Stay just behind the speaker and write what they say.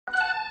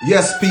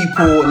Yes,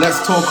 people,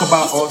 let's talk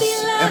about us.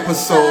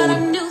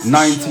 Episode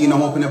 19. I'm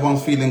hoping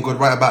everyone's feeling good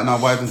right about now.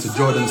 Vibing to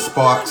Jordan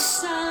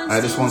Sparks.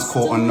 This one's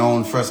called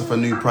Unknown, first of a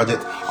new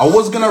project. I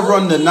was going to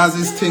run the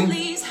Nazis thing,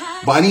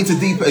 but I need to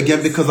deep it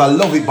again because I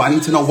love it, but I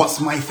need to know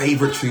what's my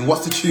favourite tune.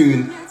 What's the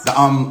tune that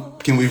I'm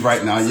kicking with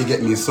right now? You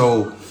get me?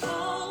 So,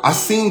 I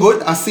seem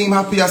good. I seem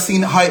happy. I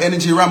seen high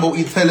energy. Rambo, what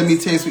you telling me?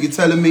 Taste, what you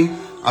telling me?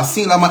 I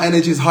seen like my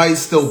energy is high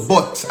still,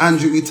 but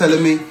Andrew, what you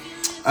telling me?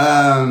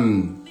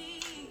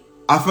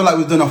 I feel like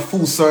we've done a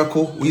full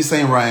circle. What are you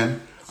saying,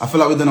 Ryan? I feel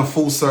like we've done a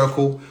full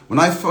circle. When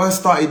I first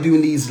started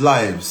doing these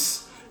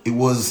lives, it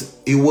was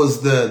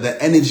the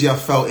energy I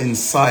felt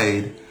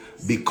inside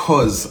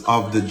because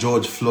of the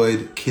George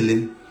Floyd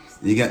killing.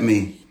 You get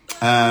me?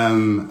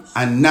 And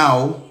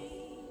now,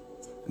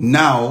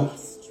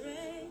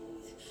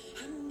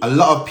 a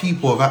lot of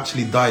people have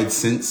actually died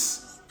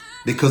since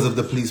because of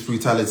the police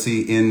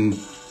brutality in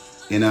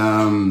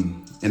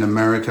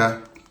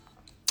America.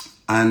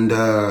 And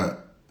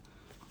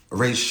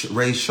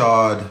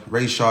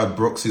Rayshard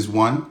Brooks is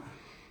one.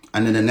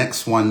 And then the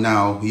next one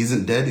now, he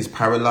isn't dead, he's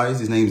paralyzed.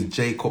 His name's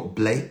Jacob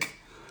Blake.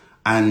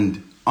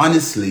 And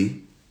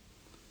honestly,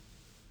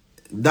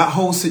 that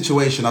whole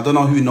situation, I don't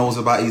know who knows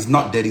about it. He's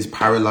not dead, he's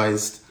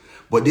paralyzed.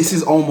 But this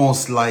is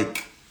almost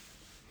like,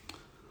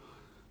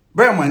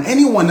 bear in mind,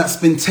 anyone that's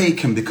been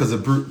taken because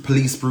of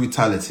police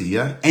brutality,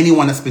 yeah?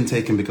 Anyone that's been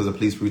taken because of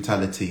police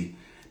brutality,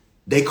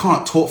 they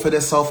can't talk for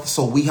themselves,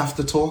 so we have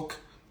to talk.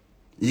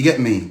 You get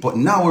me? But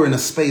now we're in a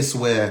space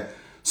where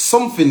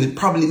something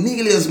probably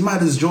nearly as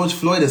mad as George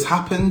Floyd has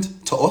happened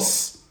to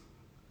us.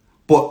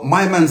 But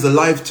my man's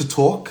alive to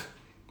talk.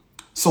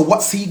 So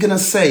what's he going to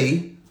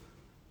say?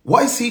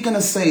 What is he going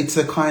to say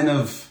to kind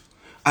of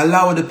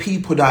allow the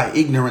people that are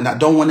ignorant, that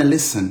don't want to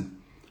listen,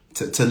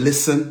 to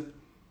listen?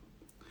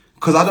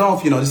 Because I don't know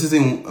if you know, this is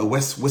in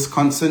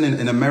Wisconsin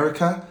in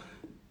America.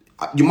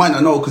 You might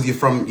not know because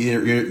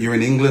you're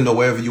in England or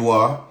wherever you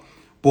are.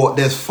 But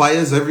there's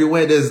fires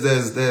everywhere.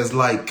 There's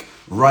like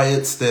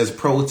riots, there's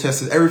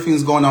protests,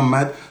 everything's going on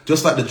mad,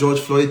 just like the George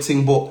Floyd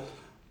thing. But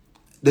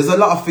there's a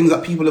lot of things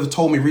that people have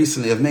told me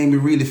recently have made me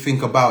really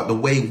think about the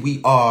way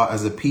we are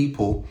as a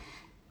people.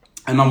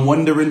 And I'm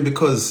wondering,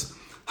 because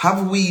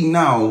have we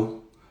now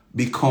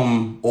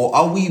become, or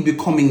are we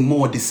becoming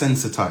more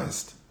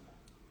desensitized?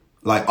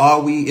 Like, are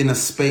we in a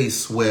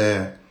space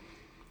where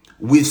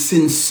we've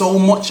seen so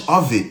much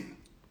of it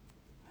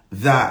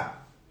that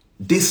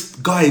this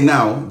guy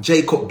now,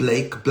 Jacob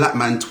Blake, black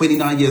man,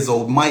 29 years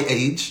old, my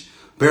age.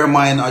 Bear in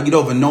mind, you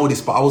don't even know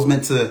this, but I was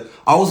meant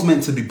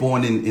to be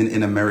born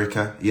in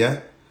America,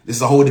 yeah? This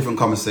is a whole different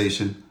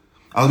conversation.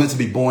 I was meant to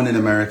be born in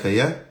America,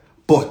 yeah?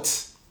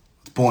 But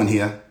born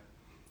here.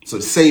 So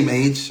the same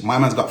age. My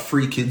man's got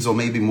 3 kids or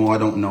maybe more, I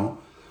don't know.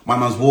 My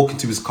man's walking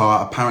to his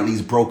car. Apparently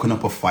he's broken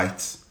up a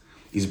fight.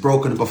 He's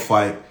broken up a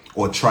fight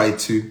or tried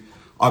to.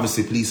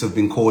 Obviously, police have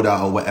been called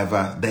out or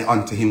whatever. They're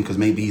onto him because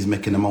maybe he's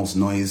making the most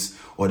noise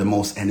or the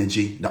most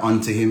energy. They're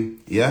onto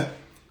him, yeah?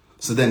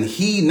 So then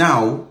he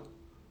now,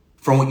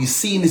 from what you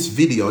see in this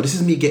video, this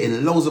is me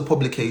getting loads of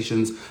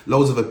publications,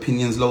 loads of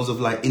opinions, loads of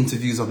like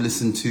interviews I've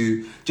listened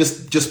to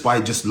just by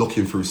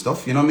looking through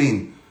stuff, you know what I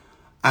mean?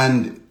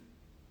 And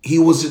he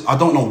was I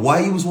don't know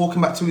why he was walking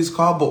back to his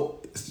car, but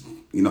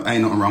you know,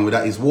 ain't nothing wrong with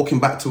that. He's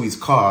walking back to his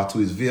car, to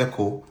his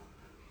vehicle,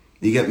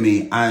 you get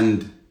me?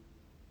 And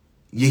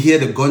you hear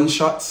the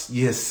gunshots,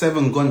 you hear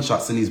 7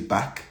 gunshots in his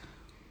back.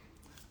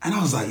 And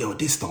I was like, yo,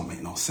 this don't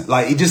make no sense.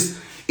 Like, it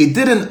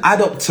didn't add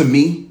up to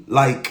me.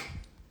 Like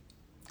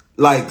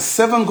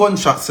 7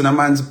 gunshots in a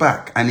man's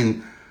back.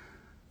 And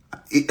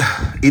it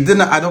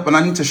didn't add up. And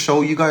I need to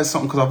show you guys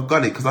something because I've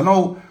got it. Because I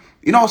know,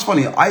 you know what's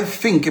funny? I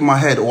think in my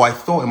head, or I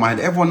thought in my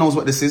head, everyone knows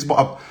what this is.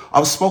 But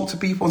I've spoke to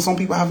people and some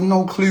people have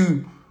no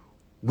clue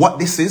what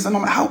this is. And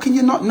I'm like, how can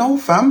you not know,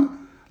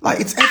 fam? Like,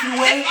 it's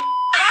everywhere.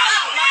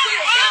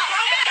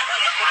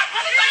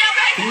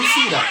 Can you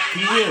see that?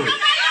 Can you hear it?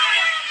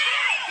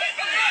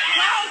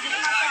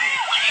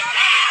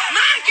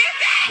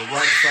 The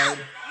right side.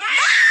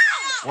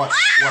 Watch.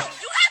 You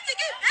have to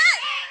get back.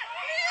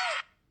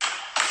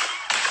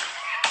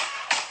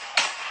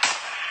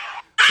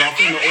 So I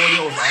think the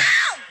audio's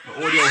off. The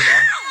audio's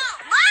off.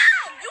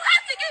 You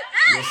have to get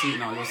back. You'll see it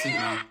now.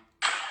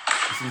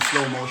 It's in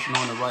slow motion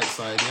on the right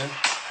side, yeah?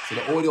 So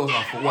the audio's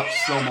off, but watch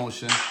slow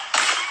motion.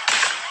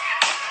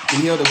 You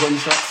can hear the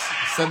gunshots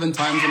 7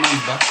 times a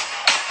man's back.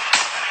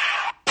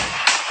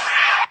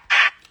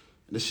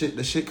 The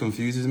shit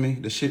confuses me.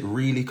 The shit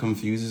really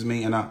confuses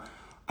me, and I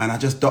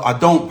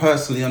don't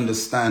personally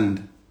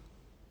understand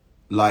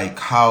like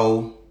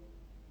how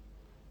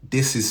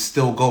this is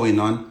still going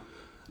on.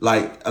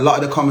 Like, a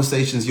lot of the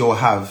conversations you'll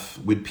have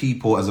with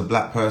people as a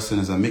black person,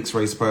 as a mixed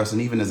race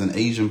person, even as an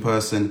Asian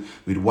person,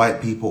 with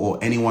white people or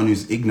anyone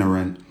who's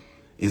ignorant,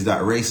 is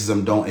that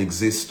racism don't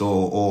exist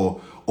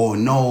or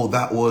no,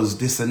 that was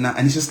this and that.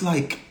 And it's just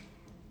like,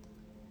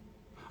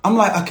 I'm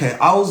like, okay,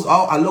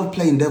 I love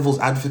playing devil's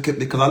advocate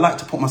because I like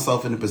to put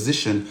myself in a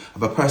position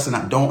of a person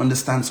that don't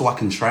understand so I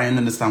can try and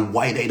understand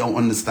why they don't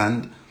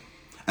understand.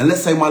 And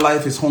let's say my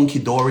life is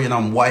honky-dory and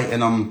I'm white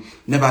and I'm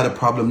never had a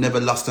problem, never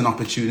lost an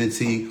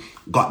opportunity,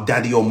 got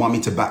daddy or mommy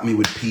to back me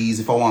with peas.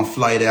 If I want to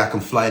fly there, I can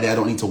fly there. I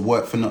don't need to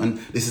work for nothing.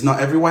 This is not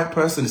every white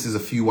person. This is a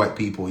few white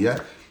people, yeah?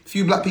 A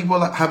few black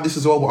people have this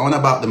as well, but I'm on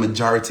about the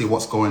majority of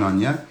what's going on,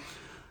 yeah?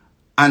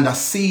 And I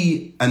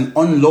see an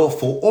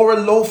unlawful or a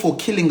lawful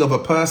killing of a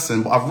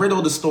person, but I've read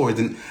all the stories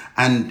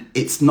and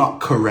it's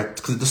not correct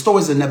because the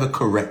stories are never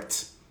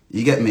correct.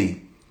 You get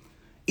me?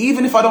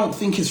 Even if I don't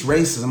think it's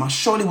racism, I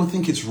surely would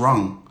think it's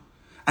wrong.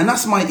 And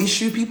that's my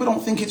issue. People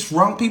don't think it's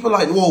wrong. People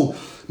are like, whoa,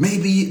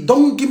 maybe,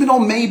 don't give me no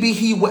maybe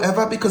he,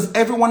 whatever, because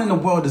everyone in the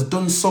world has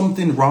done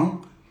something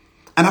wrong.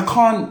 And I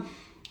can't,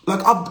 like,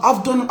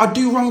 I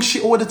do wrong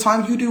shit all the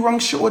time. You do wrong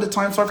shit all the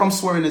time. Sorry if I'm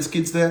swearing as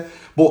kids there.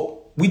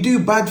 But we do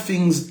bad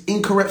things,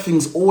 incorrect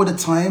things all the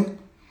time.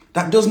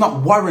 That does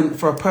not warrant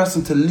for a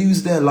person to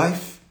lose their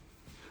life.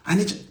 And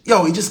it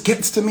just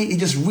gets to me. It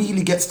just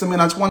really gets to me.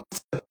 And I just want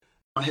to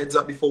my heads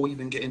up before we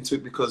even get into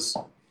it because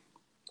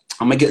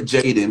I'm going to get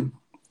Jaden.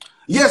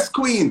 Yes,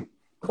 Queen.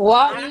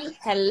 What?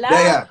 Hello.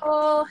 There.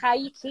 How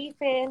you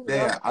keeping?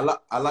 There.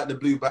 I like the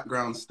blue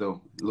background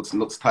still. It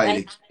looks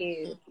tidy.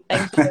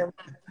 Thank you.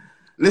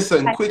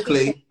 Listen,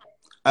 quickly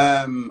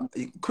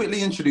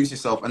introduce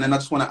yourself, and then I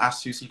just want to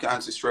ask you so you can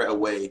answer straight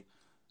away.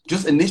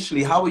 Just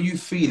initially, how are you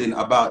feeling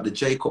about the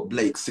Jacob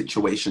Blake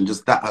situation?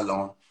 Just that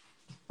alone.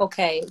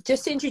 Okay,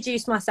 just to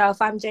introduce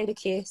myself, I'm Jada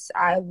Kiss.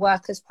 I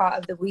work as part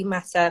of the We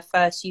Matter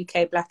first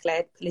UK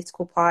Black-led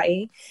political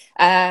party.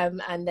 And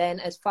then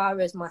as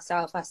far as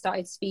myself, I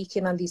started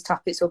speaking on these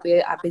topics,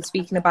 albeit I've been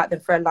speaking about them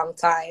for a long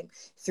time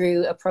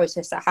through a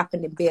process that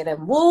happened in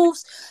B&M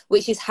Wolves,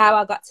 which is how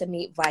I got to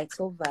meet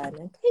Vital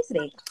Vernon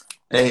Paisley.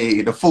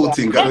 Hey, the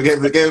 14. Gotta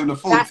give him the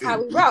 14. That's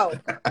how we roll.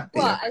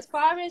 But as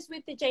far as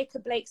with the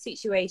Jacob Blake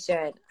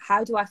situation,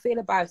 how do I feel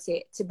about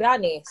it? To be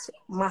honest,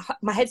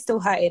 my head's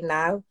still hurting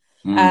now.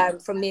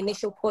 From the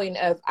initial point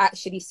of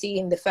actually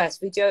seeing the first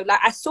video.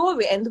 Like, I saw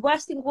it, and the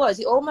worst thing was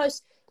it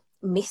almost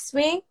missed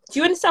me. Do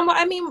you understand what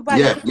I mean?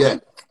 Yeah.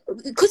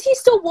 Because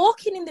he's still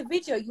walking in the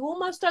video. You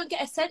almost don't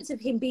get a sense of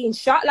him being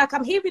shot. Like,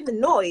 I'm hearing the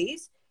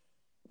noise,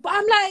 but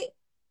I'm like,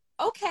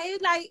 okay,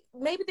 like,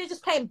 maybe they're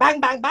just playing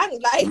bang, bang, bang.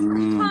 Like,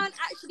 you can't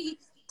actually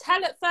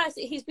tell at first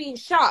that he's being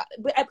shot.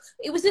 But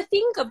it was a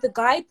thing of the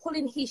guy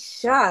pulling his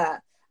shirt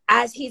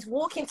as he's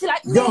walking to,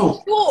 like, make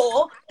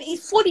sure that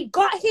he's fully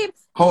got him.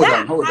 Hold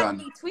on.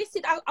 Me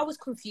twisted. I was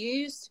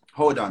confused.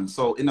 Hold on.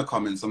 So in the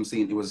comments, I'm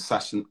seeing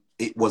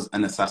it was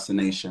an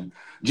assassination.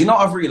 Do you know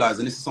what I've realized,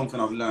 and this is something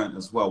I've learned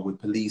as well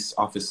with police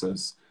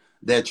officers,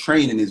 their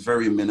training is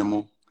very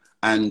minimal.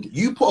 And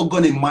you put a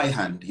gun in my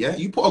hand, yeah?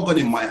 You put a gun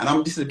in my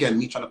hand. This is, again,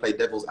 me trying to play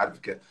devil's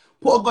advocate.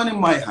 Put a gun in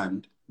my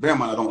hand. Bear in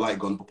mind, I don't like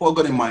guns, but put a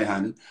gun in my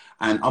hand,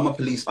 and I'm a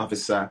police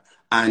officer,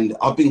 and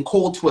I've been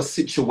called to a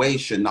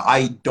situation that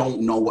I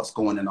don't know what's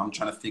going on. I'm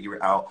trying to figure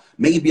it out.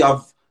 Maybe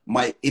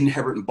my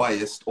inherent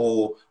bias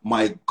or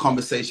my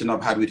conversation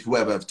I've had with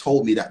whoever have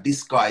told me that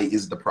this guy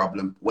is the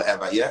problem,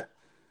 whatever, yeah?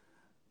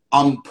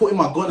 I'm putting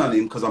my gun on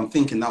him because I'm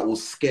thinking that will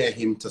scare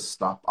him to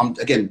stop. I'm,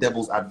 again,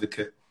 devil's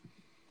advocate.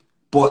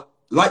 But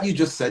like you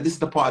just said, this is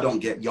the part I don't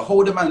get. You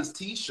hold a man's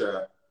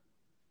T-shirt,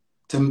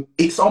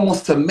 it's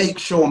almost to make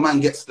sure a man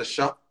gets the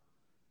shot.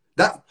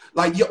 That,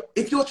 like,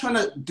 if you're trying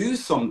to do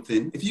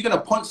something, if you're going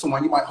to punch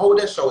someone, you might hold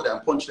their shoulder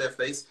and punch their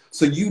face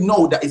so you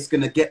know that it's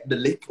going to get the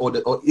lick or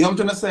you know what I'm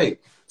trying to say?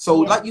 So,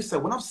 like you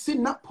said, when I've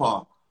seen that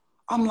part,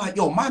 I'm like,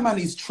 yo, my man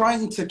is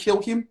trying to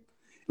kill him.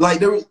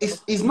 Like,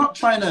 he's not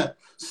trying to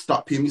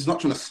stop him. He's not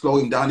trying to slow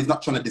him down. He's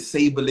not trying to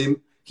disable him.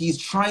 He's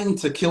trying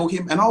to kill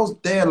him. And I was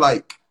there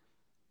like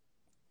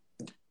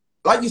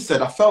you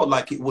said, I felt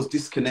like it was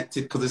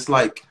disconnected because it's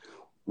like,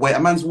 wait, a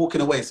man's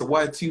walking away, so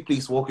why are two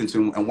police walking to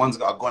him and one's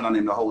got a gun on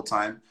him the whole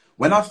time?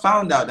 When I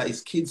found out that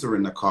his kids are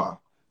in the car,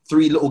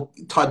 3 little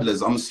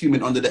toddlers, I'm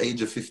assuming under the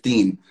age of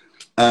 15,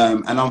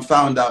 and I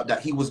found out that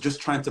he was just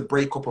trying to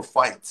break up a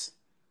fight.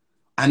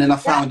 And then I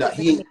found out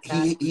he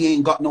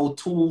ain't got no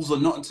tools or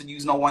nothing to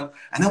use, no one.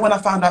 And then when I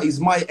found out he's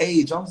my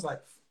age, I was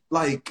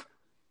like,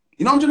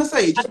 you know what I'm trying to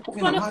say? It just put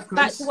me in a mad place.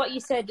 Back to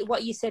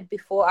what you said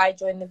before I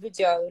joined the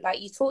video. Like,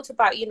 you talked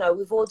about, you know,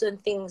 we've all done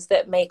things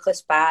that make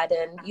us bad,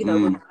 and, you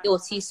know, we're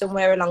guilty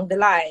somewhere along the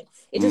line.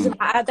 It doesn't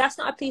matter. That's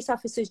not a police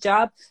officer's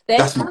job.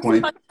 That's my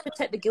point. To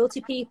protect the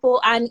guilty people,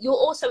 and you're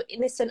also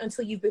innocent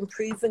until you've been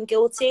proven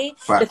guilty.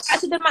 Facts. The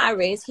fact of the matter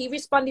is, he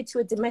responded to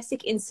a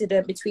domestic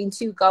incident between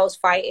 2 girls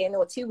fighting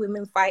or 2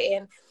 women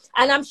fighting.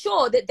 And I'm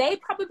sure that they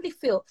probably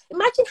feel,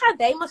 imagine how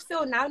they must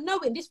feel now,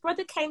 knowing this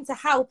brother came to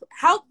help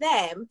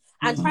them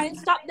and try and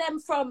stop them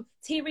from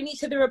tearing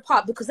each other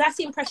apart, because that's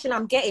the impression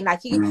I'm getting.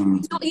 Like, he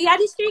had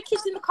his 3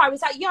 kids in the car.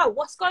 He's like, yo,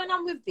 what's going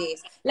on with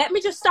this? Let me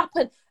just stop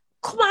and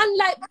come on,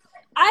 like,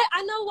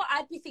 I know what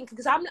I'd be thinking,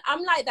 because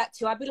I'm like that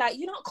too. I'd be like,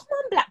 you know, come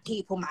on, black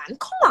people, man,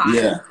 come on.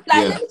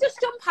 Let me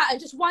just jump out and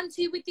just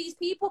 1-2 with these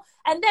people.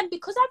 And then,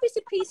 because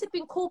obviously police have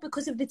been called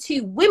because of the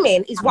 2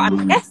 women, is what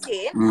I'm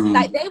guessing.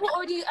 Like, they were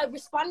already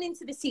responding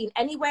to the scene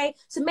anyway.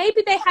 So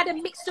maybe they had a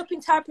mixed up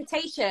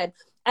interpretation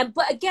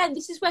But again,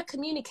 this is where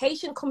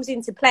communication comes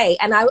into play.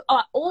 And I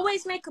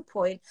always make a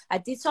point. I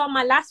did so on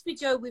my last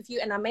video with you,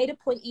 and I made a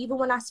point even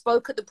when I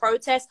spoke at the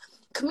protest.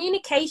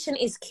 Communication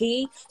is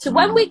key. So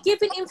when we're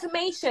giving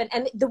information,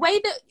 and the way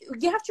that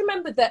you have to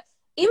remember that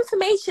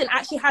information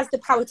actually has the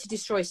power to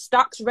destroy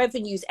stocks,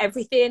 revenues,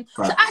 everything.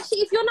 Right. So actually,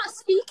 if you're not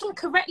speaking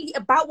correctly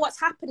about what's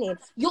happening,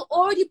 you're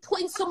already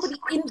putting somebody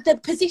in the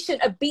position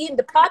of being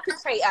the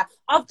perpetrator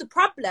of the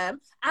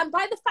problem. And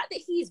by the fact that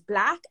he's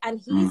black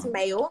and he's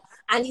male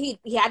and he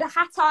had a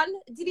hat on.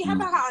 Did he have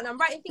a hat on? I'm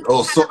right in thinking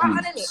he had a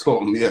hat on,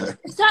 something, yeah.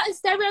 Certain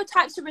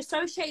stereotypes are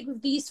associated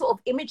with these sort of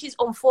images,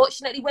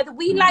 unfortunately, whether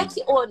we like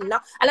it or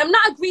not. And I'm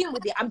not agreeing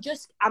with it.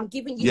 I'm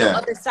giving you the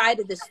other side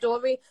of the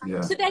story.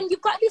 Yeah. So then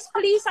you've got this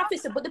police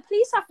officer, but the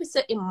police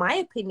officer, in my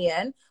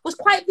opinion, was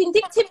quite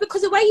vindictive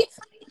because the way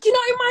do you know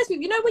what it reminds me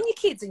of? You know when you're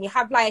kids and you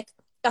have like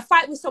a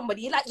fight with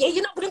somebody, you're like, yeah,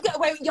 you're not gonna get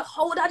away with, you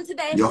hold on to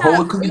their shirt.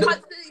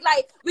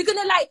 Like we're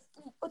gonna like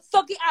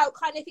thug it out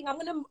kind of thing. I'm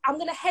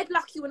gonna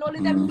headlock you and all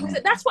of them things.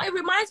 That's what it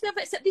reminds me of,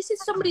 except this is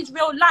somebody's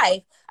real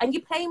life and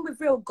you're playing with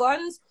real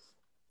guns.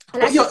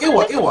 And but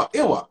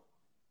Iwa.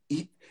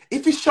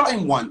 If he shot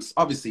him once,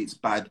 obviously it's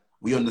bad.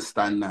 We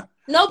understand that.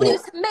 No, but it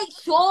was to make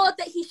sure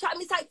that he shot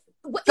him. It's like,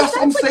 that's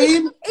what I'm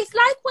saying. It's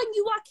like when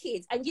you are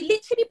kids and you're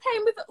literally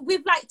playing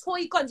with like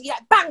toy guns. You're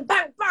like bang,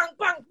 bang, bang,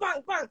 bang,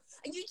 bang, bang,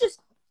 and you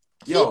just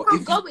keep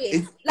on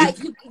going.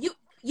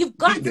 You've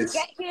got to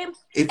get him.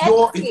 If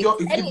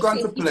you've gone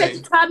to play,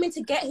 you're determined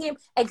to get him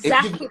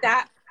exactly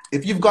that.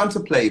 If you've gone to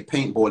play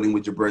paintballing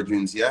with your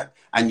brethren,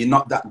 and you're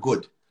not that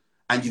good,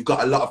 and you've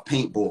got a lot of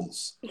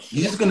paintballs,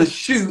 you're just gonna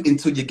shoot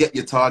until you get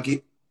your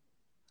target.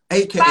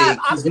 AKA,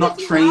 he's not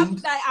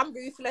trained. I'm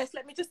ruthless.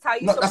 Let me just tell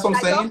you something. That's what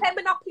I'm saying. Don't play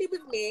Monopoly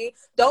with me.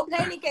 Don't play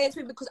any games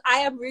with me because I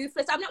am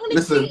ruthless. I'm not going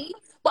to cheat,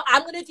 but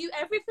I'm going to do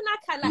everything I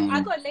can. Like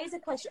I got a laser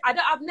question.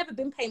 I've never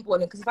been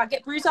paintballing because if I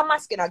get bruised on my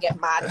skin, I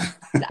get mad.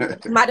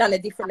 Mad on a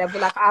different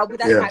level. Like I would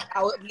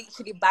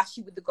literally bash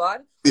you with the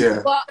gun. Yeah.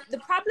 But the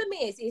problem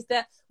is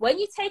that when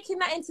you're taking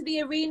that into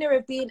the arena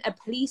of being a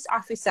police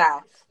officer,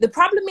 the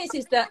problem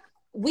is that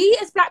we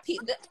as black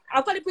people,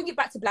 I've got to bring it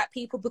back to black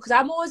people because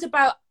I'm always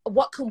about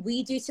what can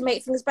we do to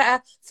make things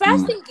better.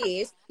 First thing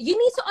is, you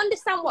need to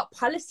understand what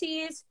policy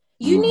is.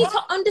 You need to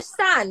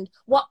understand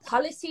what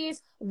policy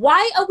is.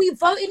 Why are we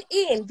voting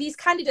in these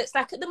candidates?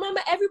 Like at the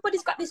moment,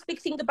 everybody's got this big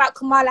thing about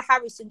Kamala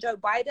Harris and Joe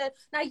Biden.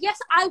 Now, yes,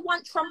 I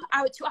want Trump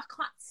out too. I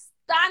can't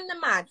stand the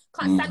man.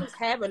 Can't stand his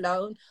hair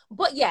alone.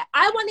 But yeah,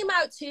 I want him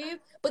out too.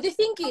 But the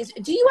thing is,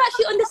 do you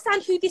actually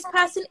understand who this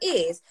person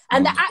is?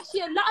 And that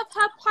actually a lot of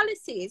her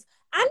policies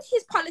and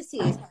his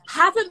policies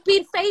haven't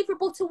been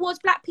favourable towards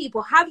black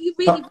people. Have you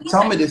really?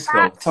 Tell me this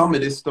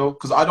though,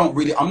 because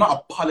I'm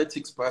not a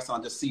politics person.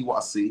 I just see what I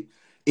see.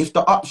 If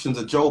the options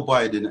are Joe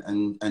Biden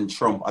and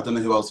Trump, I don't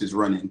know who else is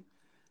running.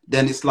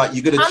 Then it's like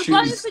you're gonna choose.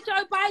 I'm going for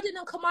Joe Biden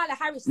and Kamala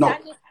Harris. No,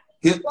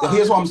 here's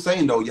what I'm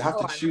saying though. You have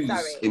to choose.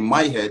 In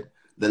my head,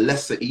 the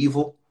lesser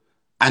evil,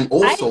 and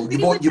also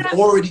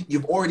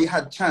you've already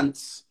had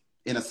chance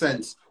in a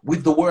sense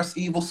with the worst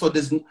evil. So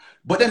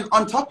but then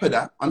on top of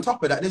that,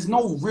 there's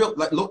no real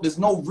there's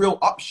no real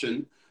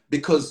option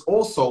because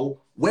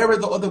also where are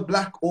the other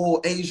black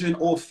or Asian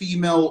or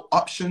female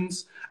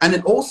options? And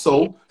then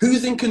also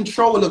who's in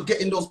control of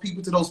getting those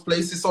people to those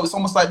places? So it's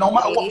almost like no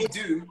matter what we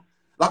do,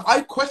 like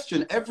I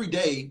question every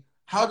day,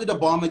 how did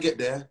Obama get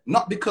there?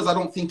 Not because I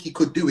don't think he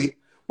could do it,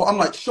 but I'm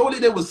like, surely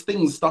there was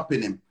things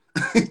stopping him.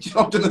 Do you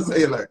know what I'm trying to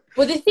say? Like,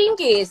 well, the thing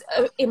is,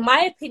 in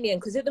my opinion,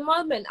 because at the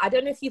moment, I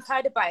don't know if you've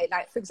heard about it.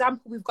 Like, for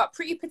example, we've got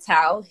Priti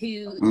Patel,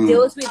 who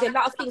deals with a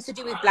lot of things to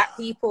do with black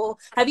people.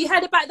 Have you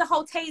heard about the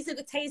whole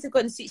taser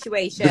gun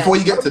situation? Before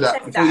you get to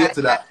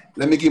that,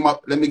 let me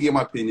give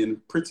my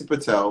opinion. Priti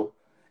Patel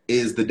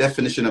is the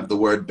definition of the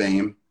word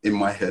BAME in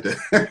my head.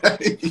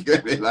 You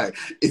get me? Like,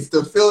 it's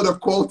the field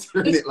of quota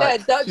in it.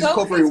 Like, she's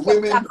covering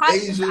women,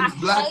 Asians,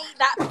 black. I hate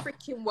that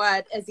freaking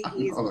word as it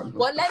is.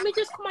 Well, let me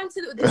just come on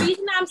to the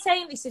reason I'm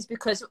saying this is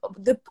because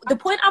the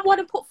point I want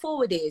to put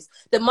forward is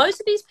that most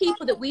of these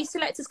people that we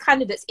select as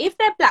candidates, if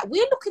they're black,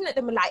 we're looking at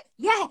them and like,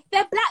 yeah,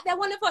 they're black, they're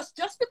one of us.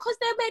 Just because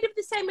they're made of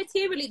the same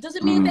material, it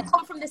doesn't mean they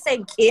come from the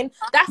same kin.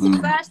 That's the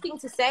first thing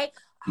to say.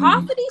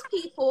 Half of these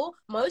people,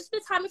 most of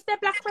the time, if they're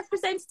black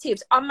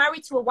representatives, are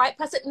married to a white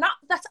person. Not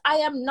that I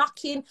am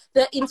knocking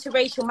the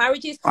interracial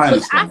marriages, but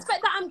the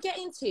aspect that I'm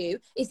getting to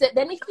is that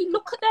then if you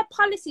look at their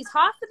policies,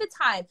 half of the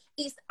time,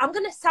 I'm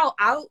going to sell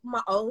out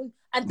my own.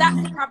 And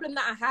that's the problem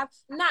that I have.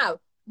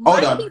 Now,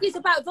 my thing is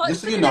about voting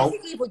for the lesser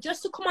evil,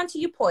 just to come on to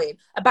your point.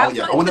 About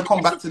I want to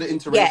come back to the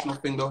interracial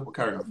thing, though. But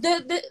carry on.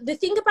 The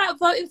thing about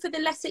voting for the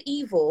lesser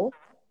evil,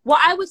 what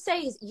I would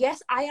say is,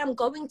 yes, I am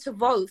going to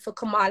vote for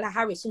Kamala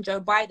Harris and Joe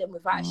Biden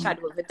without a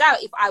shadow of a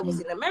doubt if I was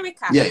in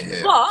America.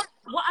 Yeah. But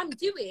what I'm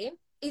doing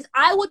is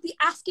I would be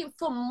asking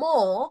for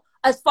more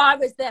as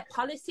far as their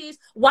policies.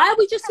 Why are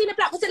we just seeing a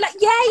black person like,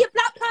 yay, a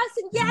black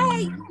person,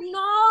 yay?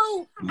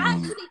 No,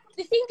 actually,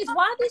 the thing is,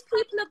 while these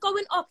people are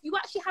going up, you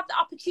actually have the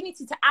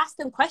opportunity to ask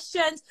them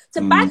questions,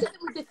 to badger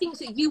them with the things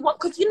that you want.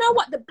 Because you know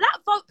what? The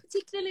black vote,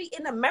 particularly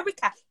in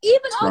America,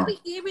 even over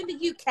here in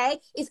the UK,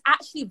 is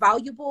actually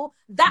valuable.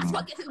 That's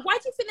what gets it. Why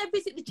do you think they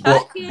visit the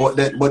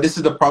churches? But this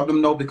is the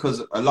problem, though,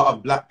 because a lot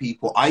of black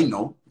people I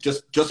know,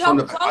 just from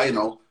the I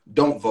know,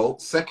 don't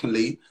vote.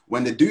 Secondly,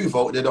 when they do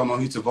vote, they don't know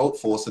who to vote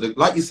for. So,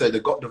 like you said, they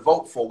got to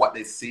vote for what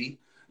they see.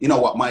 You know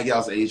what? My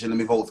girl's Asian. Let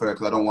me vote for her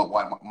because I don't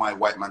want my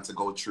white man to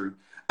go through.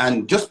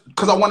 And just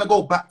because I want to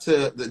go back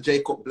to the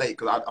Jacob Blake,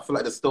 because I feel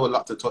like there's still a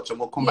lot to touch, and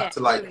we'll come back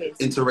to like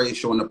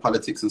interracial and the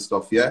politics and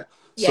stuff. Yeah.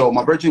 So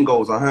my bridging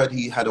goes, I heard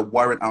he had a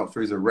warrant out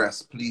for his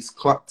arrest. Police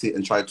clocked it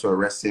and tried to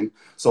arrest him.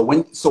 So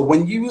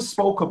when you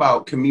spoke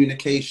about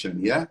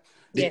communication,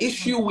 the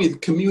issue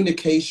with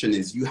communication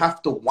is you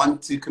have to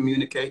want to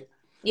communicate.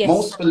 Yes.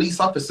 Most police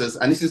officers,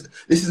 and this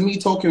is me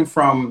talking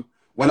from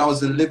when I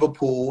was in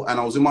Liverpool and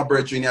I was in my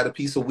brethren, he had a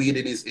piece of weed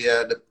in his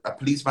ear. A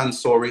police van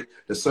saw it.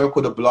 They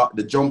circled the block.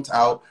 They jumped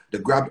out. They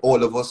grabbed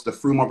all of us. They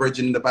threw my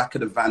brethren in the back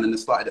of the van and they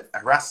started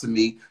harassing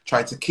me,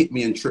 tried to kick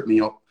me and trip me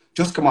up.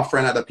 Just because my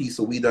friend had a piece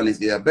of weed on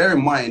his ear. Bear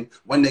in mind,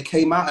 when they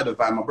came out of the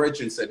van, my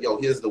brethren said, yo,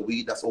 here's the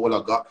weed. That's all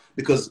I got.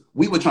 Because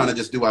we were trying to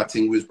just do our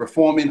thing. We was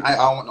performing. I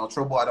don't want no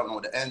trouble. I don't know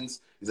the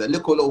ends. He's a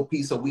little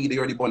piece of weed. They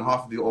already burned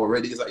half of it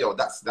already. He's like, yo,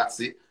 that's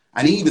it.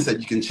 And he even said,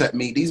 you can check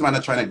me. These men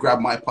are trying to grab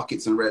my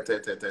pockets and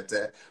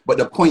But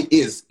the point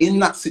is, in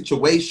that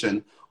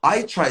situation,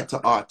 I tried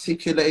to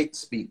articulate,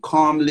 speak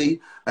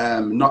calmly,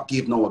 not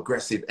give no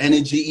aggressive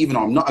energy, even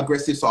though I'm not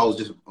aggressive. So I was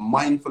just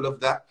mindful of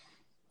that.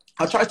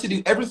 I tried to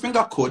do everything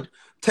I could,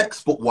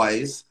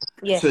 textbook-wise,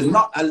 to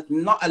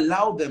not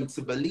allow them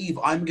to believe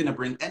I'm going to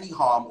bring any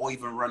harm or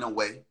even run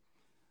away.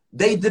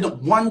 They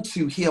didn't want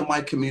to hear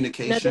my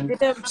communication.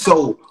 No,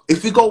 so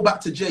if we go back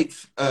to Jacob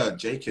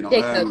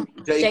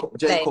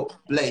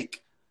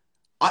Blake,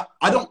 I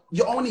don't.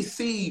 You only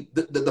see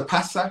the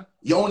passer.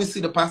 You only see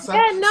the passer.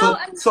 Yeah, no.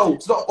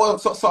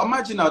 So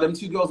imagine now them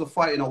two girls are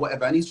fighting or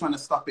whatever, and he's trying to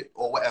stop it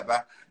or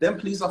whatever. Then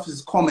police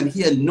officers come and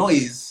hear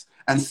noise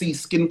and see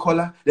skin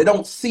color. They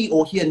don't see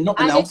or hear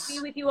nothing else. I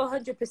agree with you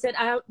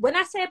 100%. When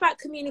I say about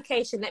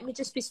communication, let me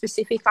just be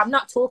specific. I'm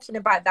not talking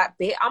about that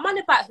bit. I'm on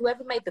about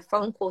whoever made the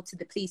phone call to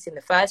the police in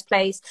the first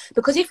place.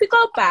 Because if we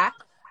go back,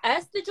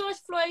 as the George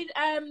Floyd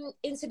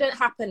incident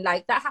happened,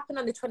 like that happened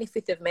on the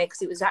 25th of May,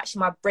 because it was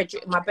actually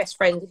my best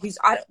friend,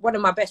 one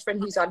of my best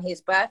friends who's on his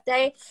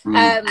birthday.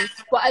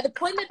 But at the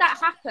point that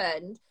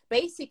happened,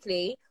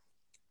 basically,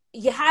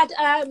 you had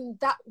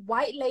that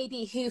white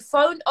lady who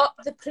phoned up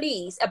the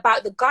police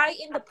about the guy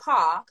in the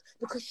park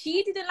because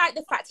she didn't like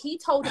the fact he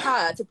told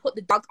her to put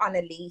the dog on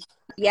a leash.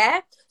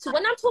 Yeah? So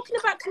when I'm talking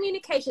about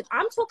communication,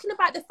 I'm talking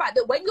about the fact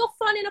that when you're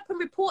phoning up and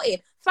reporting,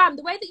 fam,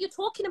 the way that you're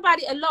talking about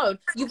it alone,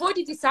 you've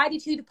already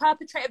decided who the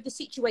perpetrator of the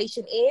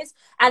situation is.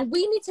 And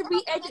we need to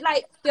re-educate.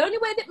 Like, the only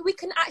way that we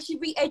can actually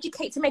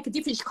re-educate to make a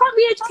difference, you can't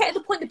re-educate at the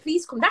point the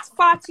police come. That's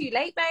far too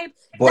late, babe.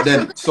 But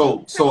then,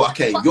 so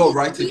okay, you're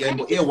right again.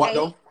 But hear what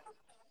though?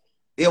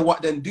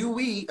 What then? Do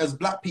we as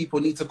black people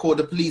need to call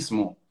the police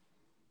more?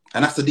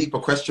 And that's a deeper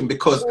question,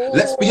 because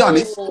let's be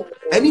honest,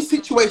 any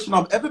situation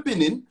I've ever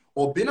been in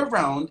or been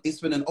around, it's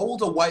been an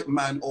older white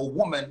man or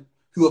woman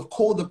who have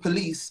called the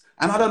police,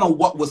 and I don't know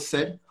what was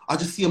said. I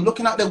just see them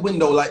looking out their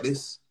window like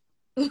this.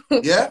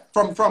 Yeah,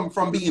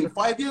 from being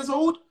 5 years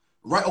old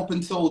right up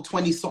until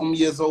 20-something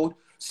years old.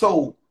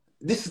 So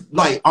this is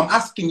like, I'm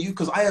asking you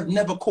because I have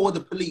never called the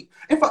police.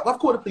 In fact, I've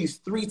called the police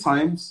 3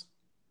 times.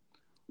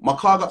 My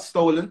car got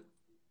stolen.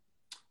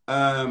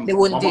 They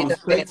wouldn't do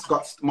nothing.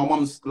 My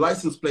mom's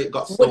license plate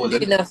got stolen.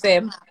 Wouldn't do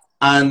nothing.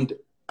 And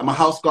my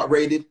house got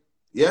raided.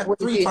 Yeah,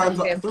 Wouldn't 3 times.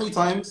 nothing. 3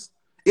 times.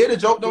 Hear the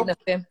joke though?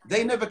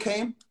 They never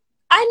came.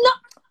 I'm not.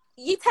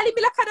 You telling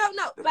me like I don't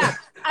know? But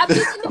I'm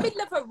just in the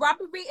middle of a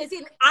robbery. As in,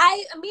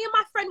 me and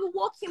my friend were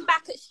walking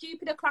back at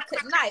stupid o'clock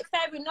at night.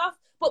 Fair enough.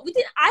 But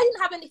I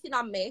didn't have anything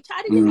on me.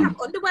 I didn't even have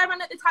underwear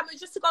on at the time. It was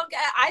just to go and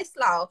get an ice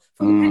low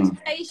from the petrol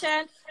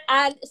station.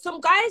 And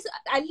some guys,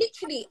 I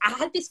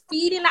had this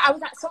feeling like I was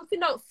like, something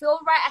don't feel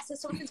right. I said,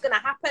 something's going to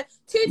happen.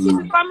 2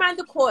 teams have gone around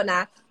the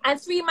corner and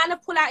 3 men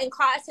have pulled out in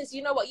car. I says,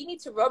 you know what? You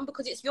need to run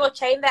because it's your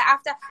chain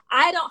thereafter.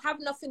 I don't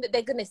have nothing that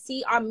they're going to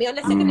see on me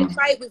unless they're going to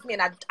try it with me,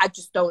 and I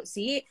just don't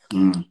see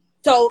it.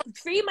 So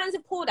 3 men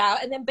have pulled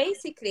out, and then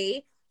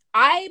basically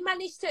I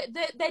managed to,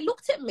 they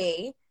looked at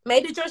me,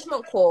 made a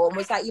judgment call and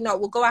was like, you know,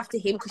 we'll go after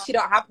him because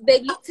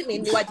they looked at me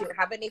and knew I didn't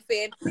have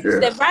anything. So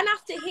they ran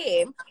after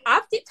him.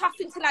 I've dipped off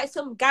into like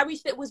some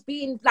garage that was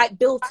being like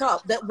built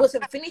up that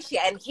wasn't finished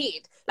yet and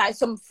hid like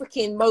some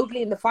freaking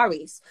Mowgli in the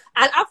forest.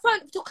 And I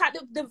took out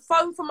the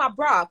phone from my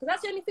bra because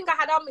that's the only thing I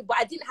had on me, but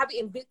I didn't have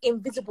it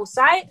in visible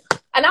sight.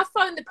 And I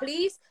phoned the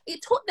police.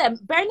 It took them,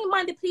 bearing in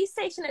mind the police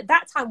station at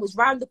that time was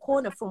round the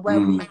corner from where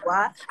we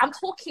were. I'm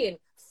talking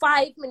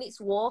 5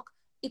 minutes walk.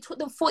 It took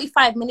them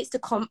 45 minutes to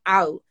come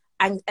out.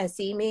 and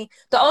see me.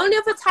 The only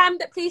other time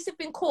that police have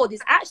been called is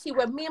actually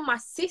when me and my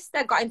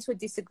sister got into a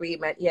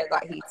disagreement. Yeah,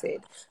 got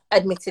heated,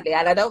 admittedly,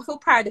 and I don't feel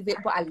proud of it,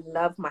 but I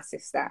love my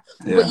sister.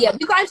 Yeah. But yeah,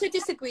 we got into a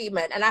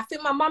disagreement, and I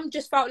think my mum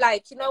just felt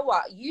like, you know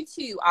what, you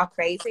two are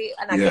crazy,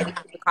 and I get it,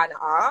 we kind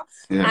of are.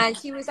 Yeah. And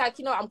she was like,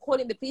 you know, I'm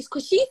calling the police,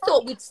 because she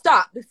thought we'd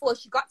stop before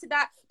she got to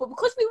that, but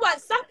because we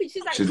weren't stopping,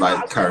 she's like,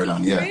 carried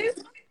on. Yeah.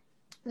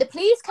 The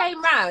police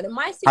came round, and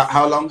my sister.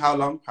 How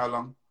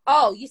long?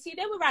 Oh, you see,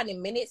 they were around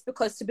in minutes,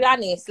 because to be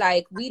honest,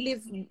 like we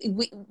live.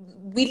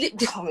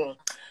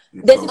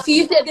 There's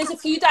a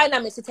few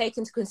dynamics to take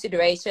into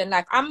consideration.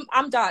 Like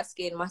I'm dark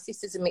skinned, my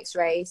sister's a mixed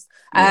race.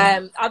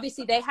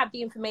 Obviously they have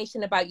the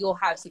information about your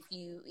house if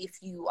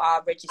you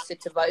are registered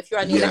to vote, if you're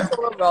on the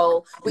electoral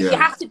roll, which you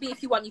have to be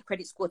if you want your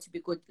credit score to be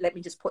good. Let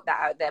me just put that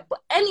out there.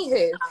 But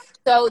anywho,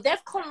 so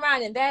they've come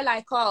around and they're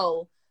like,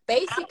 oh,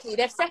 basically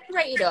they've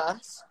separated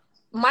us.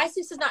 My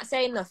sister's not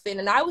saying nothing,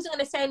 and I wasn't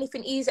going to say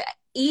anything either,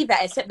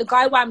 except the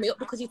guy wound me up,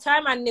 because he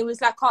turned around and he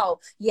was like,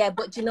 oh, yeah,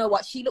 but you know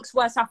what? She looks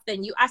worse off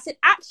than you. I said,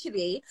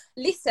 actually,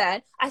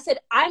 listen, I said,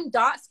 I'm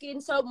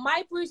dark-skinned, so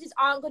my bruises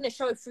aren't going to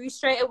show through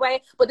straight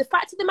away. But the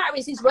fact of the matter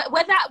is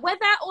whether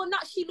or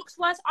not she looks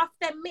worse off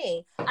than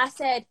me, I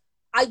said,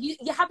 you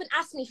haven't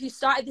asked me who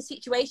started the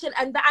situation,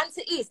 and the answer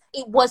is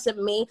it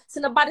wasn't me. So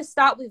nobody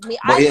start with me.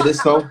 But hear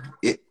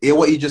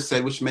what you just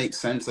said, which makes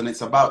sense, and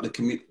it's about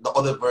the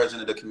other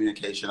version of the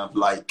communication of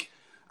like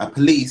a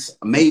police.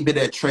 Maybe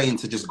they're trained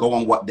to just go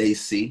on what they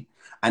see,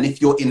 and if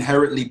you're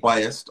inherently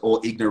biased or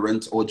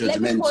ignorant or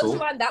judgmental. Let me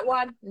pause on that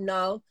one.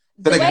 No.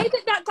 The way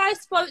that guy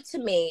spoke to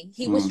me,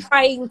 he was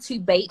trying to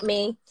bait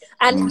me,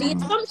 and the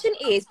assumption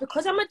is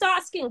because I'm a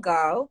dark-skinned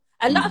girl.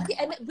 A lot of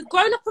and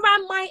growing up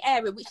around my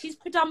area, which is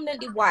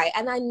predominantly white,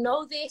 and I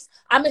know this,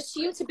 I'm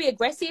assumed to be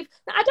aggressive.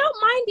 Now, I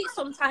don't mind it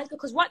sometimes,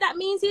 because what that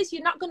means is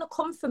you're not going to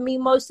come for me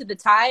most of the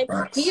time.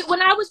 Right.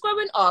 When I was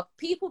growing up,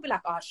 people would be like,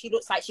 oh, she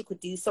looks like she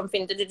could do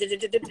something. Bam! I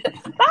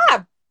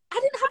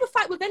didn't have a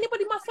fight with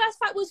anybody. My first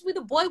fight was with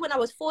a boy when I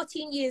was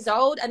 14 years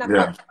old, and I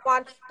got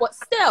one. But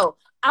still,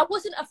 I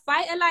wasn't a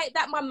fighter like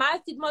that. My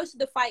mouth did most of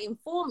the fighting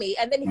for me.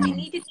 And then if you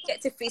needed to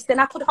get to fist, then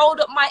I could hold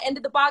up my end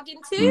of the bargain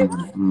too.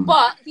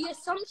 But the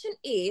assumption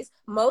is,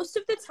 most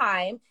of the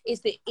time,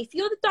 is that if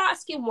you're the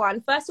dark-skinned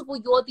one, first of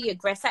all, you're the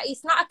aggressor.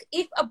 It's not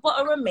if, a but,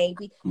 or a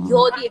maybe.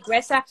 You're the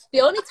aggressor.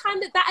 The only time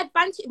that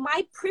advantage,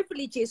 my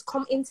privileges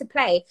come into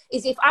play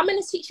is if I'm in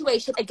a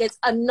situation against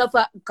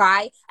another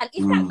guy. And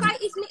if that guy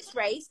is mixed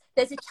race,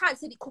 there's a chance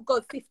that it could go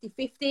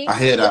 50-50. I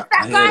hear that. If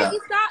that guy is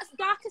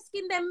darker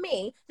skinned than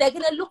me, they're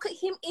going to look at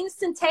him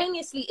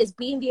instantaneously as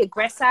being the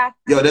aggressor.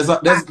 Yo, there's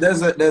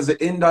an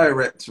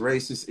indirect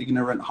racist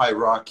ignorant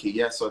hierarchy.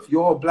 Yeah, so if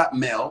you're a black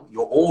male,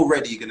 you're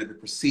already going to be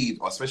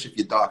perceived, especially if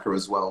you're darker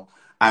as well,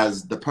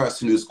 as the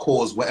person who's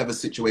caused whatever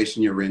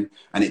situation you're in.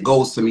 And it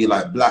goes to me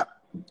like black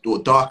or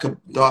darker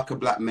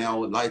black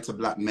male, lighter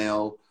black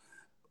male,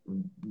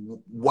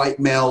 white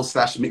male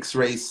 / mixed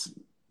race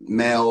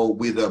male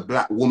with a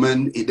black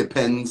woman. It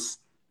depends.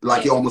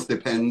 Like it almost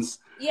depends.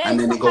 Yeah, and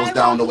then it goes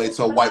down the way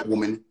to a white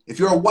woman. If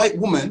you're a white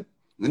woman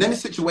in any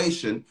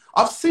situation,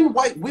 I've seen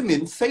white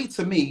women say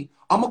to me,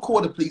 I'm going to call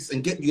the police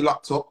and get you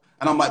locked up.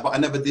 And I'm like, but I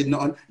never did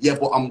nothing. Yeah,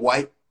 but I'm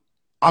white.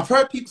 I've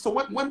heard people, so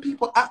when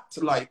people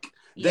act like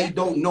they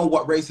don't know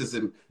what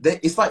racism,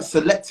 it's like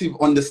selective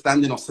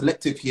understanding or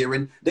selective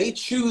hearing. They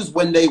choose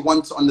when they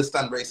want to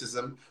understand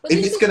racism. But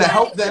if it's going to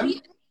help them.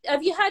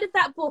 Have you heard of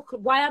that book,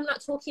 Why I'm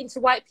Not Talking to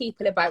White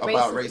People About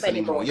Race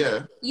Anymore?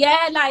 Yeah.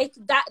 Yeah, like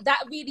that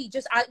really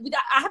just, I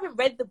haven't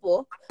read the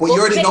book. But you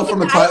already know from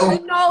the title? I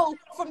know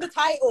from the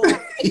title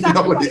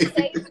exactly what I'm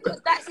saying, because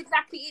that's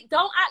exactly it.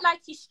 Don't act like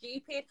you're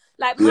stupid.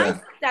 Like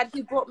my dad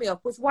who brought me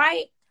up was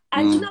white.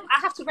 And you know, I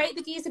have to rate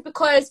the geezer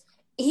because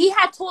he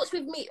had talks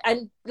with me,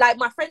 and like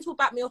my friends will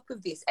back me up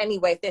with this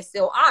anyway if they're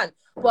still on.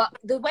 But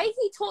the way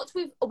he talked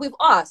with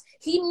us,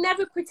 he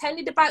never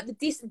pretended about the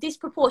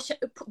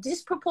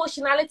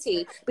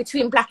disproportionality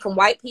between black and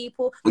white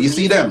people. Well, you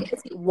see them?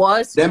 It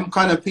was them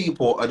kind of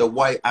people are the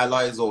white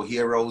allies or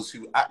heroes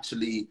who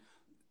actually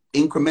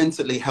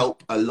incrementally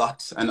help a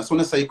lot. And I just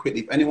want to say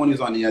quickly, if anyone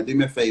who's on here, do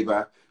me a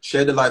favor,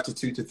 share the live to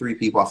 2 to 3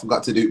 people. I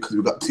forgot to do it because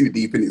we got too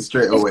deep in it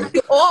straight away.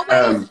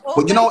 Always.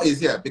 But you know what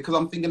is, because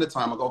I'm thinking of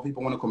time, I got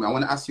people want to come in. I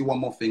want to ask you one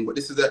more thing, but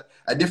this is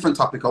a different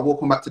topic. I will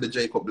come back to the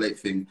Jacob Blake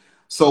thing.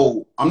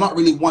 So I'm not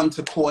really one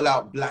to call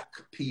out black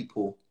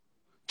people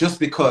just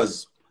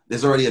because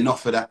there's already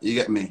enough of that. You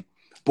get me?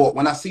 But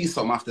when I see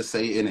something, I have to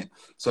say it in it.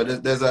 So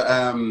there's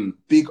a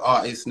big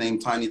artist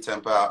named Tiny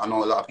Temper. I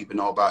know a lot of people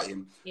know about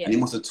him. Yeah. And he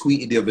must have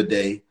tweeted the other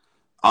day.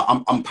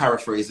 I'm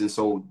paraphrasing,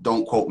 so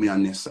don't quote me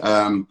on this.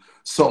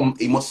 Someone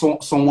must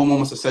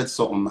have said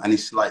something, and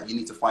it's like, you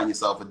need to find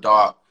yourself a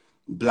dark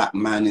black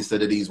man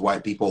instead of these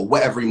white people, or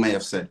whatever he may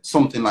have said,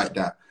 something like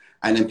that.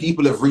 And then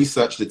people have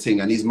researched the thing,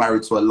 and he's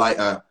married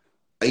to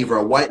either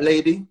a white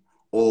lady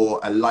or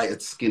a lighter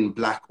skinned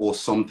black or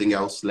something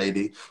else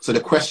lady. So the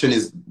question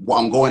is, what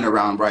I'm going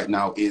around right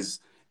now is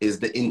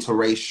the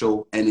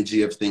interracial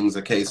energy of things.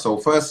 Okay, so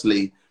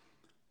firstly,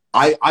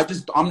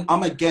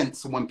 I'm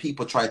against when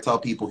people try to tell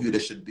people who they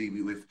should be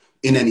with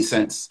in any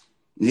sense.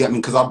 You get me?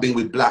 Because I've been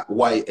with black,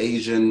 white,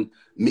 Asian,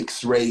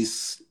 mixed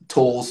race,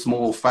 tall,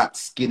 small, fat,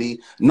 skinny.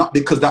 Not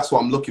because that's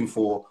what I'm looking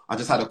for. I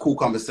just had a cool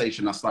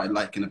conversation. I started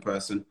liking a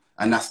person,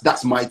 and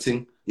that's my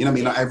thing. You know what I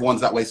mean? Not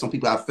everyone's that way. Some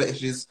people have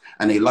fetishes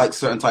and they like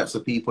certain types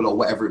of people or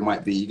whatever it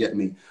might be. You get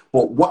me?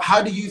 But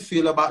how do you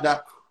feel about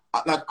that?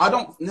 Like, I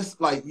don't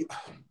like.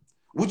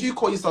 Would you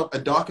call yourself a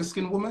darker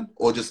skinned woman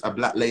or just a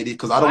black lady?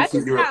 Because I don't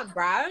think you're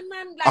brown,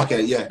 man. Like,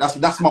 okay, yeah,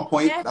 that's my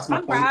point. Yeah, that's my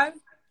I'm point. Brown.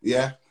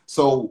 Yeah.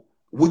 So,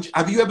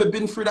 have you ever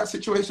been through that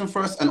situation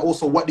first? And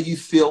also, what do you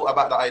feel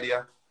about the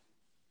idea?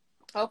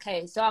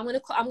 Okay, so I'm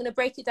gonna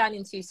break it down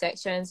in 2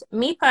 sections.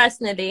 Me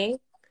personally,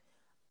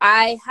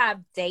 I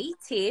have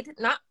dated,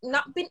 not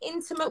been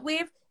intimate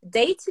with,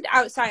 dated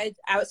outside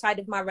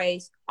of my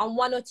race on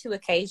 1 or 2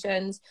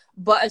 occasions.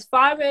 But as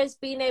far as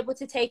being able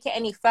to take it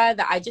any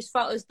further, I just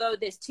felt as though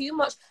there's too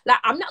much. Like,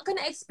 I'm not going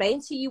to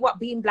explain to you what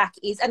being black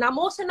is, and I'm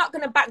also not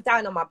going to back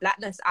down on my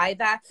blackness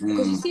either.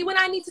 Because you see, when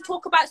I need to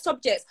talk about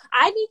subjects,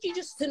 I need you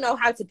just to know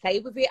how to play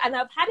with it. And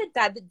I've had a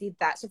dad that did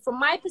that. So from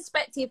my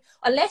perspective,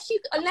 unless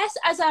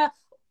as a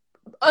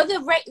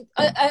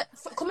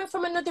coming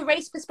from another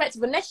race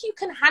perspective, unless you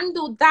can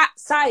handle that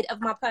side of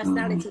my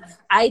personality,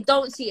 I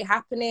don't see it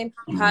happening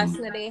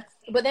personally.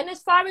 But then as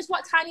far as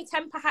what Tinie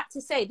Tempah had to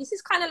say, this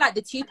is kind of like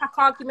the Tupac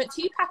argument.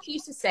 Tupac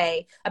used to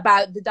say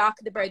about the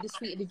darker the berry, the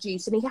sweeter the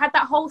juice, and he had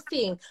that whole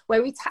thing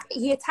where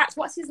he attacked,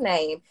 what's his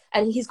name,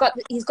 and he's got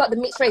the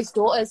mixed race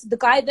daughters. The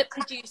guy that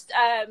produced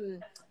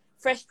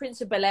Fresh Prince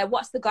of Bel-Air,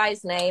 what's the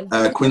guy's name?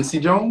 Quincy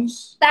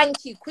Jones.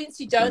 Thank you,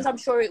 Quincy Jones. I'm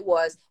sure it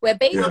was. Where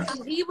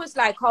basically he was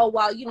like, "Oh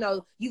well, you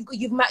know,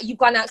 you've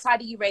gone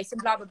outside of your race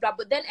and blah blah blah,"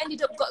 but then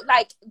ended up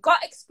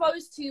got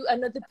exposed to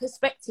another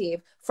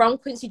perspective from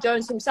Quincy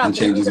Jones himself, and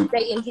ended up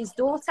dating his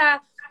daughter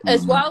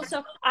as well.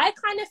 So I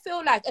kind of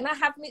feel like, and I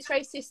have mixed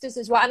race sisters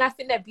as well, and I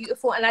think they're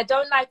beautiful. And I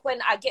don't like when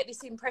I get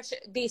this impression,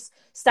 this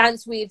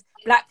stance with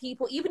black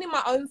people, even in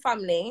my own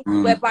family,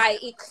 whereby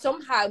it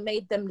somehow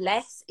made them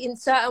less in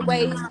certain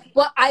ways.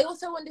 But I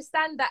also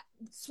understand that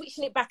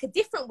switching it back a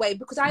different way,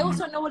 because I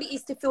also know what it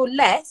is to feel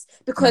less,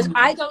 because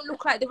I don't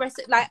look like the rest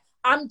of, like,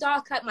 I'm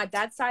dark like my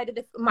dad's side of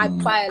my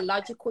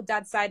biological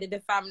dad's side of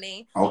the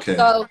family. Okay.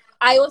 So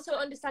I also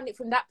understand it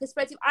from that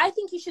perspective. I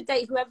think you should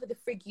date whoever the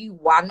frig you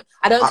want.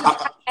 I don't think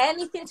it has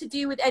anything to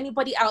do with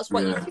anybody else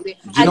what you do. Do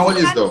you know what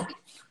it is though?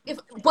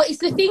 But it's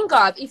the thing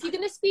of, if you're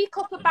going to speak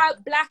up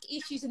about black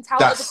issues and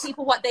tell other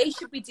people what they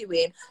should be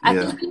doing, I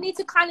think you need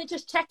to kind of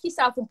just check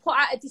yourself and put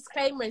out a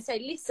disclaimer and say,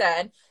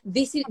 listen,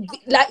 this is,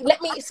 like,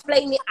 let me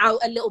explain it out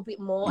a little bit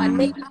more. And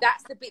maybe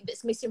that's the bit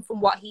that's missing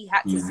from what he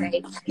had to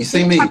say. You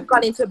see me? I've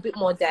gone into a bit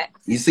more depth.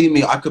 You see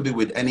me? I could be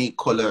with any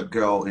color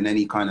girl in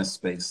any kind of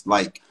space.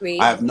 Like,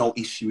 I have no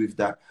issue with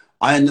that.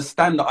 I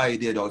understand the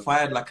idea though. If I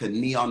had like a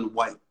neon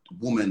white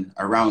woman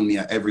around me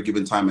at every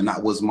given time and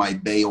that was my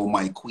bae or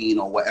my queen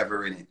or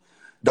whatever in it,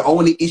 the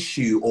only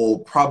issue or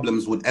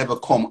problems would ever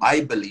come,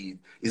 I believe,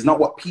 is not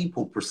what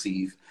people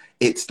perceive.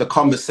 It's the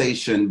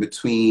conversation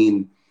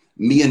between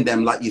me and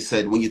them, like you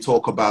said, when you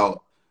talk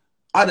about,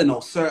 I don't know,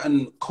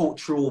 certain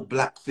cultural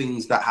black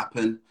things that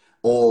happen,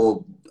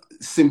 or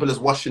simple as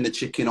washing the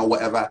chicken or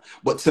whatever.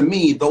 But to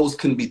me, those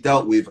can be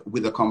dealt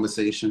with a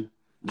conversation.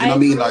 Do you know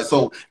what I mean? Like,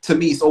 so to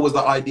me, it's always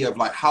the idea of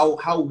like,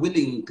 how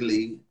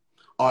willingly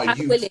are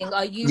you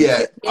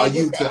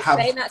to have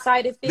that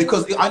side of things?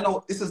 Because I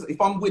know this is,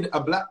 if I'm with a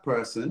black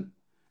person,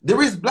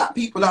 there is black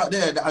people out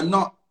there that are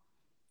not,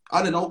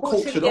 I don't know,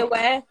 cultured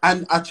up.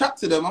 And I chat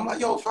to them. I'm like,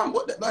 yo, fam,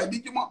 what? Like,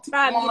 did you want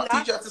to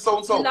teach you to so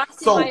and so?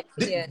 So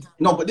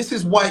no, but this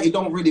is why it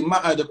don't really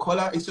matter the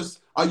color. It's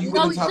just, are you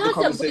willing to have the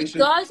conversation?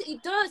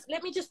 It does.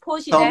 Let me just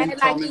pause you there.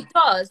 It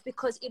does,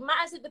 because it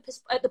matters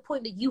at the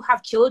point that you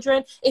have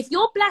children. If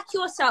you're black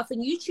yourself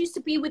and you choose to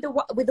be with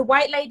a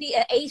white lady,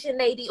 an Asian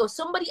lady, or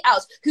somebody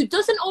else who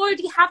doesn't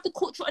already have the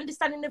cultural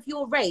understanding of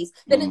your race,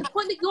 then at the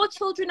point that your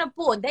children are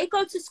born, they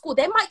go to school,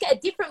 they might get a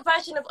different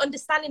version of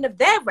understanding of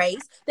their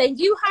race than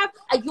you have,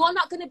 and you're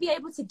not going to be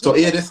able to give. So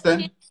hear this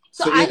then.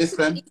 So I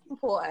think it's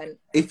important.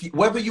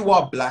 Whether you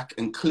are black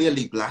and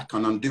clearly black,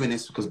 and I'm doing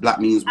this because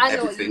black means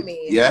everything,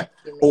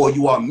 or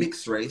you are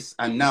mixed race,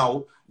 and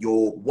now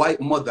your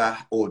white mother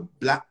or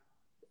white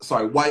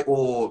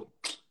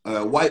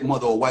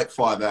mother or white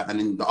father, and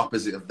then the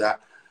opposite of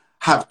that,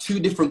 have 2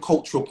 different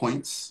cultural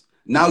points.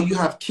 Now you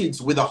have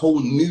kids with a whole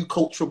new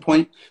cultural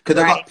point, because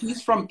they got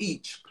piece from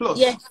each. Plus,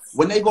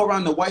 when they go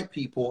around the white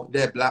people,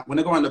 they're black. When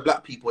they go around the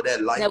black people,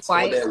 they're light,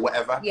 or they're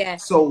whatever. Yeah.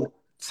 So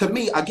to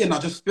me, again, I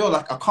just feel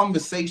like a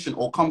conversation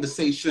or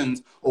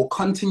conversations or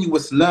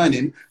continuous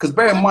learning. Because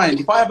bear in mind,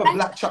 if I have a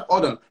black child,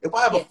 if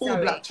I have a full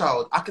black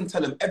child, I can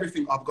tell them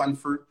everything I've gone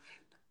through.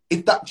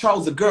 If that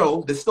child's a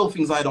girl, there's still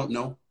things I don't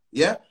know.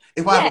 Yeah.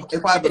 If I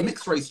have a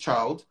mixed race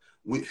child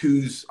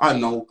who's, I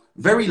don't know,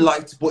 very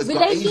light, but it's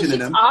got Asian in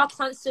them. Relationships are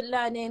constant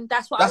learning.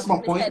 That's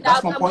my point.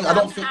 That's my point. I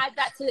don't think add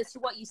that to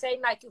what you're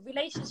saying. Like,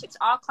 relationships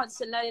are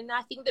constant learning. And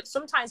I think that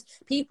sometimes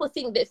people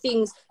think that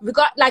things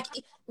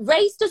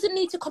race doesn't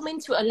need to come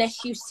into it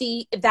unless you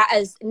see that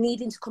as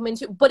needing to come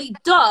into it. But it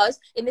does,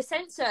 in the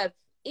sense of,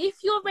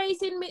 if you're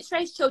raising mixed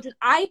race children,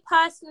 I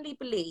personally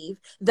believe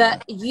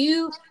that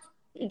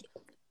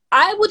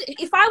I would,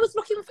 if I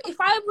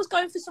was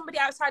going for somebody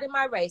outside of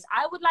my race,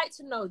 I would like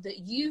to know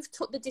that you've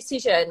took the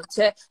decision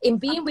in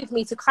being with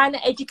me to kind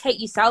of educate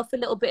yourself a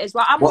little bit as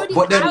well. I'm already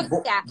out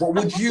there. But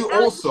would you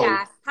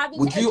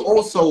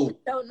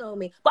don't know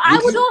me, but I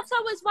would also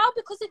as well,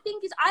 because the thing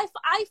is, I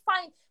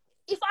find,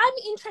 if I'm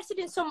interested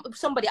in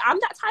somebody, I'm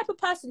that type of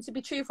person, to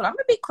be truthful. I'm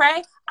a bit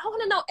cray. I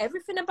want to know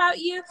everything about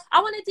you.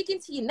 I want to dig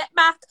into your neck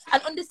back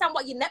and understand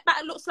what your neck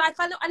back looks like.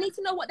 I need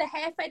to know what the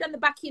hair fade on the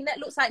back of your neck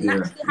looks like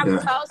naturally, how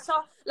it curls. So,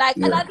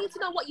 and I need to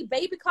know what your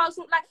baby curls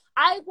look like.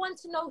 I want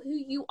to know who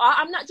you are.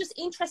 I'm not just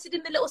interested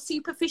in the little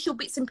superficial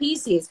bits and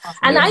pieces.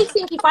 And I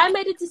think if I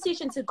made a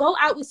decision to go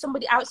out with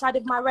somebody outside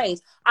of my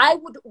race, I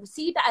would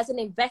see that as an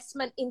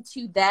investment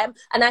into them.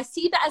 And I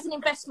see that as an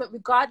investment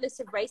regardless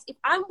of race. If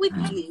I'm with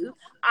you,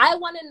 I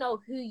want to know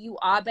who you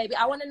are, baby.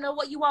 I want to know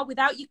what you are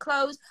without your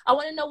clothes. I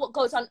want to know what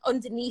goes on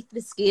underneath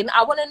the skin.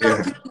 I want to know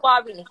who you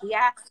are in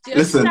here. Do you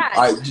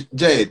understand?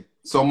 Jade,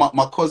 so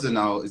my cousin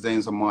now, his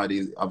name's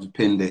Amadi, I've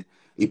pinned it.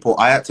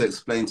 I had to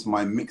explain to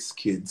my mixed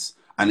kids,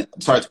 and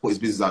sorry to put his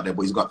business out there,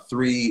 but he's got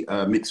 3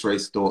 mixed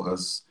race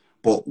daughters,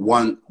 but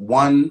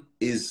one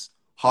is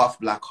half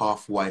black,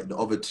 half white. The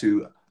other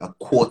 2 are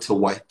quarter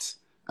white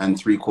and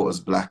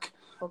 3/4 black.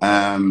 Okay.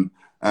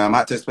 I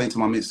had to explain to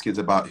my mixed kids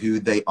about who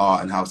they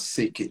are and how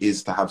sick it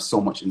is to have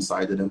so much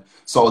inside of them.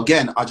 So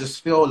again, I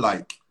just feel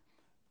like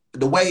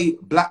the way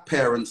black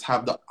parents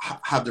have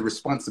the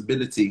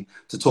responsibility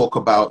to talk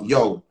about,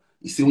 yo,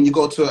 you see, when you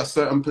go to a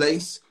certain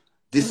place,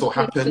 this will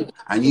happen,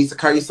 and you need to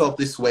carry yourself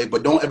this way,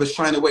 but don't ever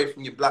shine away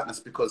from your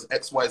blackness because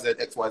X, Y, Z,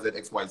 X, Y, Z,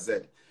 X, Y, Z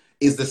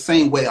is the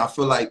same way. I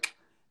feel like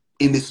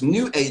in this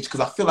new age,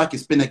 because I feel like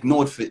it's been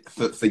ignored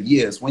for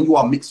years, when you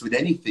are mixed with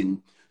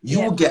anything, you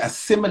will get a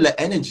similar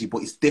energy,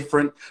 but it's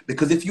different.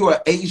 Because if you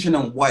are Asian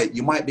and white,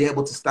 you might be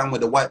able to stand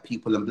with the white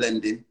people and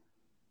blend in.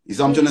 You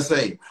see what I'm trying to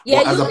say?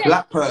 But as a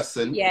black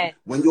person,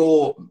 when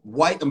you're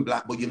white and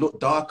black, but you look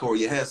darker or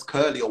your hair's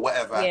curly or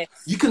whatever,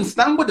 you can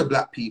stand with the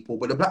black people,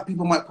 but the black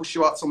people might push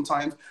you out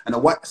sometimes. And the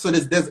white, so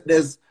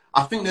there's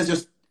I think there's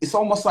just, it's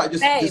almost like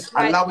just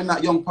allowing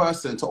that young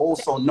person to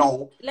also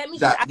know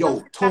that, yo,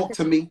 talk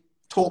to me.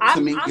 Talk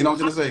to me, you know what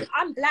I'm going to say?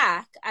 I'm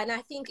black, and I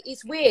think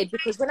it's weird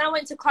because when I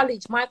went to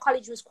college, my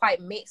college was quite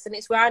mixed, and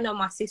it's where I know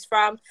my sis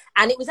from,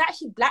 and it was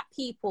actually black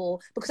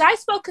people, because I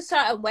spoke a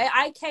certain way.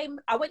 I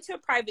went to a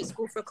private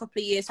school for a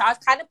couple of years, so I was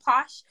kind of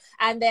posh,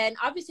 and then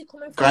obviously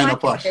coming from my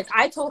parents,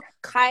 I talk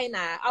kinda,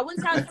 I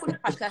wouldn't say I was fully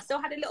posh, because I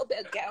still had a little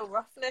bit of ghetto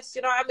roughness,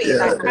 you know what I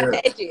mean? At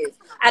the edges.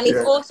 And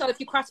it's also, if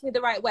you cross me the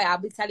right way, I'll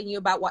be telling you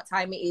about what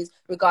time it is,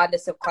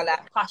 regardless of colour,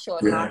 posh or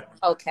not.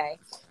 Okay.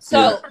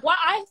 So what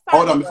I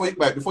found... Hold on,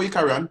 before you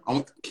carry on, I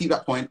want to keep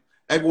that point.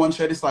 Everyone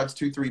share this live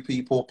to 2-3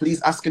 people.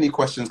 Please ask any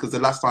questions, because the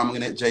last time I'm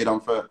going to get Jade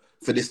on for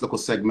this little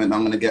segment.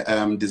 I'm going to get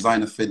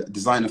designer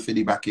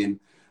Fiddy back in.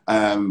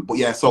 But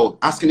yeah, so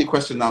ask any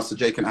question now so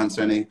Jay can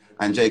answer any.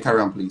 And Jay,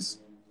 carry on, please.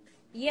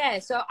 Yeah,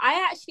 so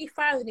I actually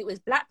found it was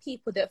black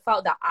people that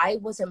felt that I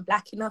wasn't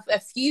black enough.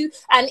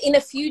 In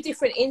a few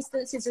different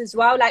instances as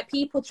well. Like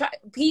people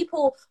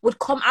would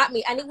come at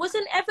me, and it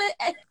wasn't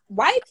ever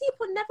white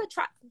people never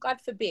try.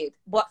 God forbid,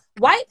 but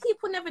white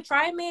people never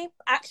try me.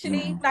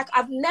 Actually, like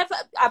I've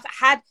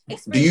had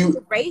experience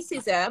with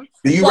racism.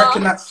 Do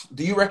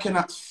you reckon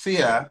that's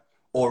fear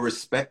or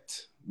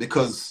respect?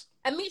 Because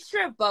a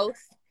mixture of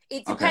both.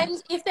 It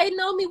depends if they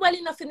know me well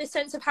enough in the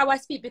sense of how I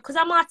speak, because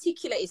I'm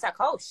articulate. It's like,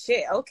 oh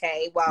shit,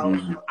 okay, well,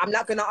 I'm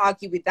not going to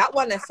argue with that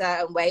one a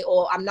certain way,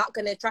 or I'm not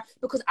going to try,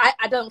 because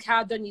I don't care,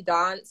 I've done you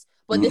dance.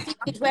 But the thing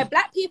is, where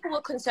black people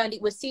were concerned,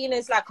 it was seen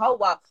as like, oh,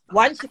 well,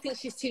 one, she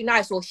thinks she's too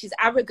nice, or she's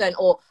arrogant,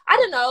 or I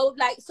don't know,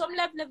 like some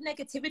level of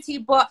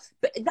negativity. But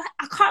that,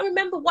 I can't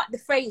remember what the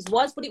phrase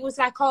was, but it was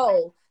like,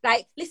 oh,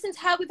 like, listen to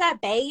her with her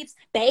babes.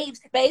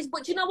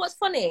 But you know what's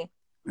funny?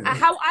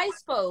 How I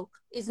spoke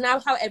is now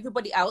how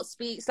everybody else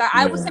speaks. Like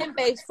I was saying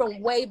babes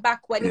from way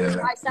back when. It was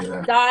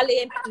like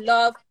darling,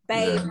 love,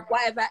 babe,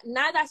 whatever.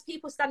 Now that's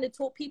people standing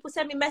talk. People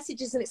send me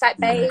messages and it's like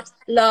babes,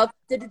 love,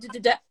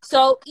 da.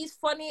 So it's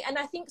funny, and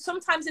I think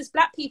sometimes as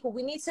black people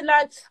we need to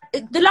learn.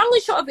 The long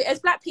and short of it, as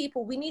black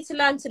people, we need to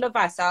learn to love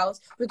ourselves,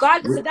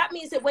 regardless. So that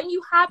means that when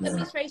you have a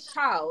mixed race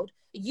child,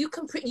 you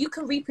can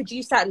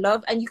reproduce that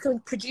love, and you can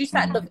produce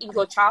that love in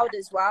your child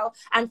as well.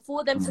 And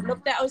for them to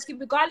love their own skin,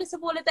 regardless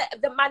of all of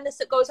the madness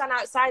that goes on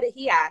outside of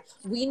here,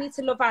 we need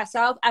to love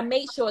ourselves and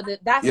make sure that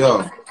that's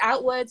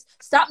outwards.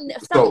 Stop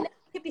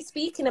negatively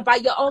speaking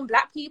about your own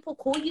black people.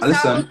 Call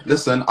yourself.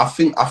 Listen. I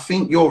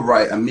think you're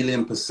right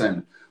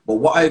 1,000,000%. But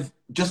what I've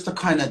just to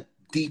kind of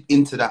deep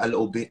into that a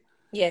little bit.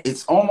 Yes.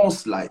 It's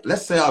almost like,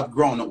 let's say I've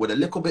grown up with a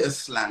little bit of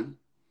slang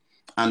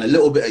and a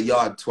little bit of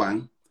yard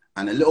twang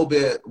and a little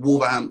bit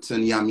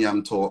Wolverhampton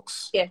yam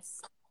talks.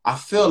 Yes. I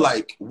feel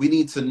like we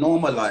need to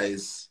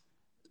normalize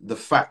the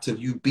fact of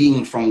you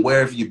being from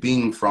wherever you're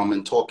being from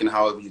and talking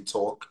however you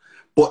talk.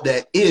 But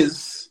there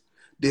is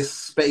this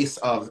space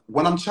of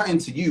when I'm chatting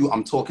to you,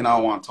 I'm talking how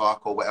I want to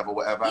talk or whatever,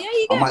 whatever. Yeah,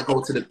 you I get might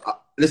go to the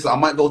listen. I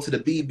might go to the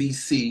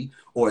BBC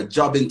or a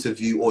job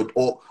interview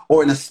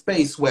or in a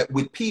space where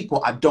with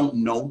people I don't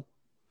know.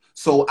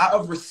 So out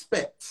of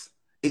respect,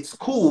 it's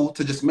cool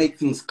to just make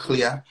things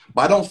clear,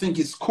 but I don't think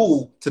it's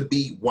cool to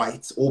be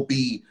white or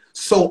be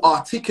so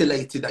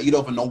articulated that you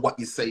don't even know what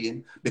you're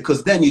saying,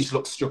 because then you just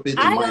look stupid in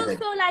I my don't head.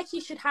 feel like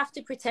you should have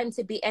to pretend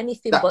to be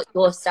anything That, but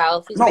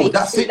yourself. It's no,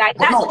 that's basically it. like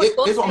But that's no, what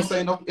you're here's what I'm saying.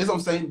 saying. No, here's what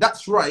I'm saying.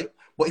 That's right.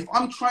 But if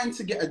I'm trying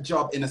to get a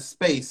job in a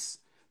space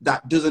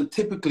that doesn't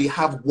typically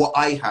have what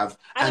I have,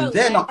 and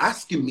they're not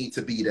asking me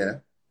to be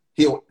there,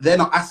 they're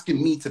not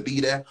asking me to be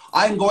there,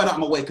 I'm going out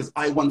of my way because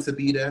I want to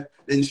be there,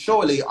 then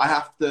surely I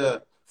have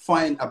to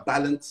find a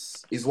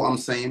balance, is what I'm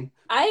saying.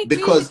 I agree.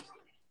 Because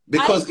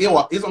here's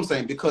what I'm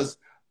saying. Because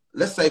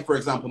let's say, for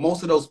example,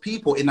 most of those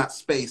people in that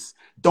space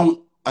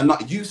are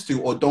not used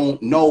to or don't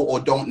know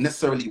or don't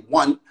necessarily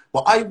want,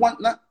 but I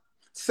want that.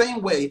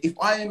 Same way, if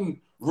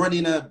I'm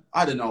running a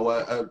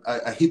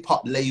hip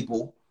hop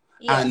label,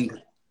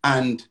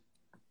 and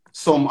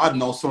some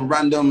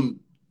random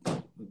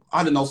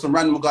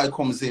guy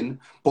comes in,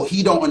 but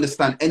he don't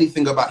understand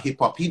anything about hip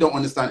hop, he don't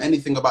understand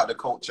anything about the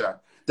culture,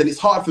 then it's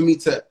hard for me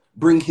to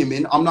bring him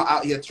in. I'm not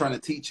out here trying to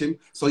teach him.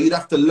 So you'd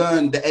have to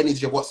learn the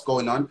energy of what's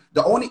going on.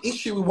 The only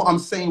issue with what I'm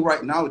saying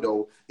right now,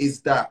 though,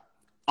 is that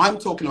I'm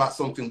talking about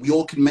something we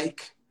all can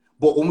make.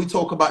 But when we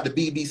talk about the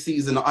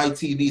BBCs and the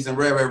ITVs and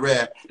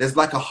rare, there's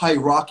like a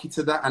hierarchy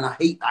to that. And I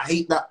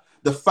hate that,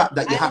 the fact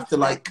that you have to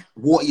like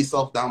water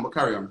yourself down, but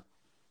carry on.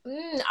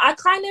 I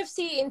kind of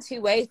see it in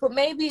two ways, but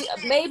maybe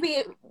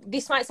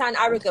this might sound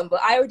arrogant, but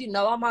I already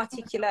know I'm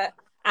articulate.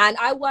 And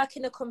I work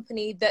in a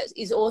company that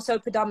is also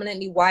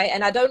predominantly white,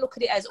 and I don't look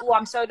at it as, oh,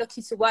 I'm so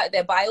lucky to work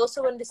there. But I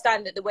also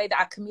understand that the way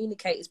that I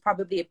communicate is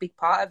probably a big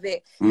part of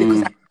it,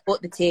 because I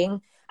support the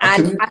team.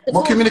 And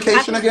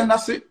communication again,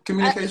 that's it?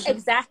 Communication?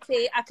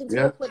 Exactly. I can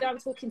talk whether I'm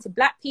talking to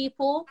black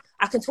people.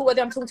 I can talk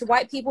whether I'm talking to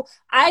white people.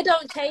 I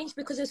don't change,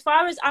 because as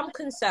far as I'm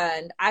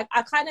concerned, I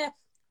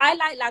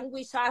like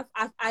language, so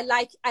I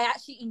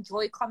actually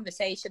enjoy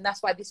conversation.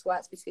 That's why this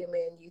works between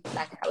me and you,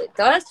 like how it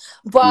does.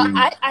 But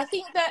I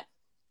think that,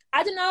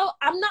 I don't know,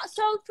 I'm not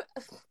so...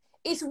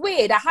 It's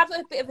weird. I have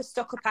a bit of a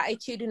stuck-up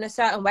attitude in a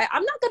certain way.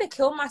 I'm not going to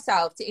kill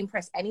myself to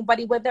impress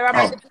anybody, whether I'm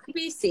on the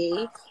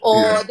BBC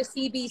or the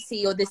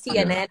CBC or the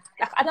CNN.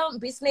 Like, I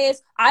don't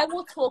business. I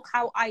will talk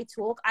how I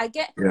talk. I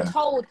get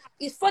told.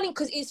 It's funny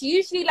because it's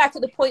usually like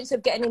at the points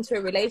of getting into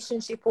a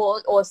relationship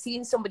or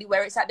seeing somebody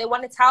where it's like they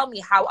want to tell me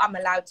how I'm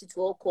allowed to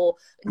talk or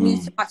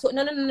news to my talk.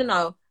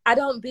 No. I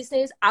don't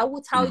business. I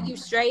will tell you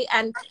straight,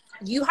 and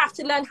you have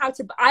to learn how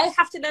to. I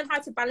have to learn how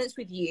to balance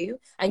with you,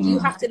 and you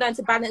have to learn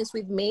to balance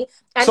with me.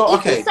 And so,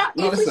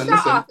 listen.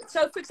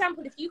 So, for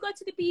example, if you go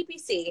to the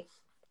BBC,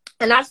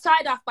 and I've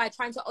started off by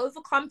trying to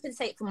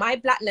overcompensate for my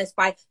blackness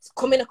by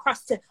coming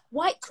across to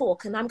white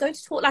talk, and I'm going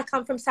to talk like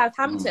I'm from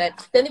Southampton,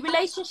 then the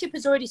relationship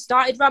has already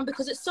started wrong,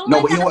 because at some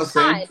point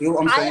I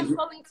am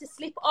going to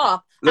slip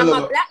off, and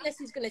my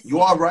blackness is going to. You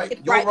are right.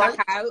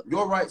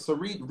 You're right. So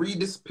read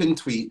this pin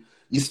tweet.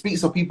 You speak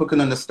so people can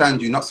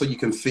understand you, not so you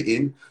can fit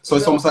in. So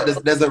it's almost like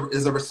there's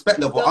a respect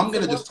level. I'm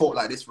gonna just talk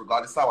like this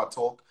regardless how I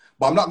talk,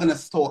 but I'm not gonna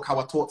talk how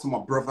I talk to my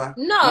brother.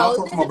 No, I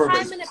talk to my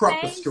brother, it's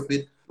proper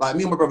stupid. Like,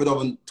 me and my brother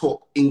don't even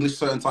talk English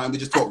certain time. We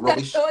just talk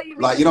rubbish.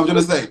 Like, you know what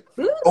I'm trying to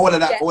say? All of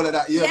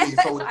that. Yeah.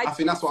 So I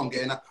think that's what I'm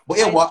getting at. But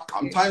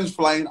time's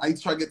flying. I need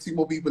to try to get 2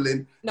 more people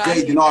in.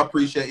 Jade, you know I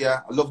appreciate you.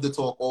 I love the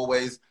talk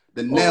always.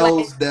 The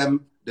nails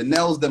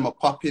them are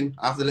popping.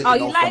 I have to let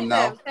you know from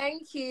now.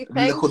 Thank you.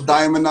 Little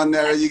diamond on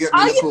there. You get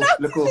me? Little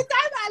diamond. I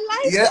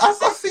like it. I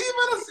see,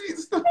 man. I see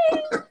stuff.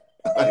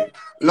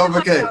 Love,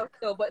 okay.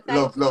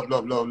 Love.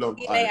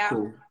 Right,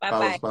 cool.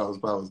 Bye.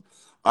 Powers.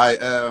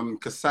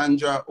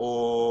 Cassandra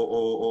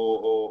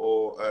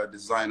or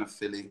Designer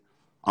Philly.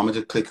 I'm gonna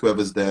just click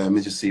whoever's there. Let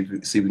me just see if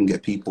we can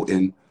get people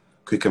in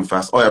quick and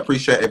fast. I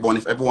appreciate everyone.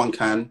 If everyone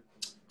can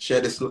share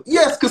this.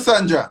 Yes,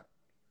 Cassandra.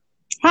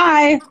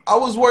 Hi. I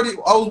was worried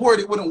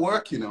it wouldn't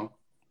work, you know.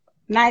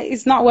 No,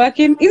 it's not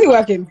working. Is it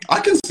working? I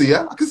can see you.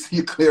 I can see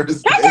you clear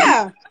as day.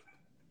 Yeah.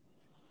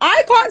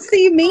 I can't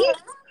see me.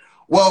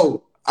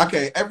 Whoa.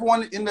 Okay,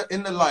 everyone in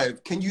the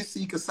live, can you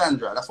see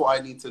Cassandra? That's what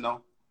I need to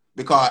know.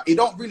 Because it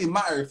don't really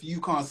matter if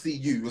you can't see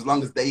you, as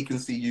long as they can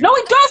see you. No,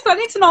 it does. I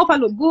need to know if I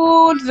look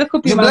good. There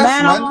could be my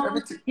man.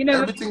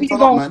 Everything's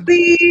up, man.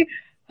 See.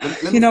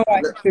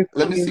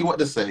 Let me see what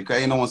they say.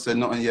 Okay, no one said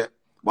nothing yet.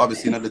 But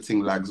obviously another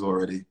thing lags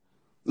already.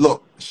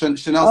 Look, Chanel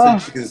said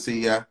she can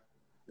see ya.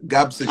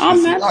 Gab said she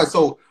can see. All right,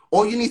 so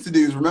all you need to do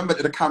is remember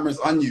that the camera's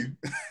on you.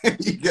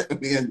 You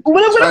get me? And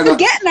well, I'm going to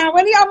forget now.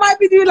 When I might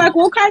be doing like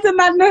all kinds of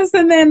madness,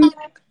 and then.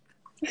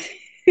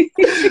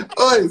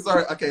 Oh,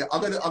 sorry. Okay,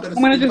 I'm gonna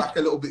speak back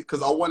a little bit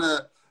because I want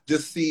to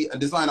just see a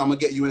design. I'm gonna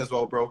get you in as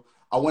well, bro.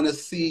 I want to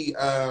see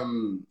a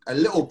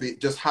little bit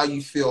just how you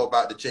feel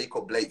about the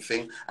Jacob Blake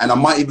thing, and I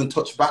might even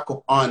touch back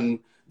up on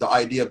the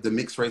idea of the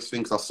mixed race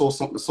thing, because I saw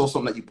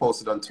something that you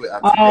posted on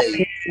Twitter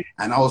today,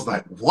 and I was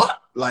like,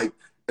 what? Like,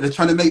 they're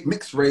trying to make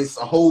mixed race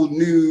a whole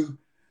new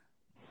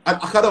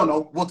I don't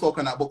know. We'll talk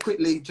on that. But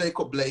quickly,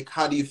 Jacob Blake,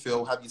 how do you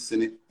feel? Have you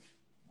seen it?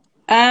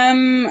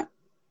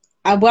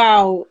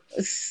 Wow,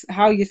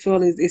 how you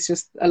feel is it's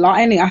just a lot.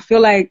 Any, I feel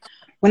like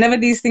whenever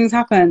these things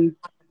happen,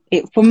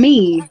 it for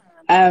me,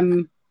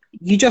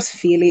 you just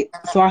feel it.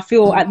 So I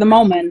feel at the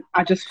moment,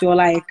 I just feel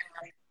like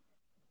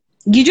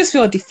you just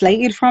feel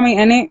deflated from it,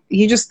 and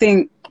you just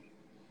think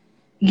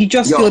you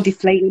just feel Yo,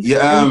 deflated,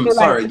 yeah, and you feel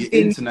like sorry, your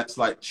internet's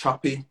like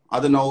choppy. I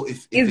don't know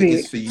if is it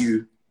is it? for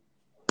you.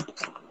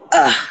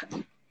 Ugh.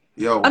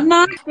 Yo,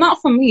 No, it's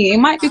not for me. It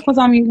might be because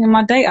I'm using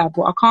my data,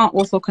 but I can't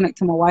also connect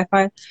to my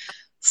Wi-Fi,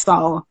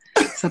 so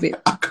it's a bit.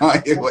 I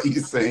can't hear what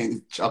you're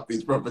saying. Choppy,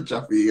 it's proper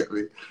choppy. You get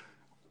me?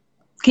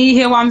 Can you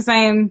hear what I'm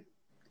saying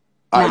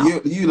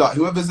now? You like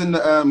whoever's in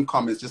the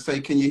comments, just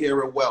say, can you hear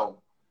her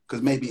well?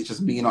 Because maybe it's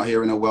just me not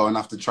hearing her well, and I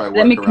have to try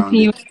Let me work around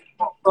continue it.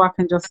 so I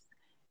can just.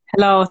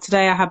 Hello,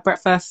 today I had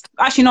breakfast.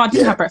 Actually, no, I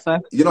didn't Yeah, have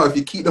breakfast. you know, if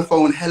you keep the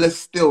phone hella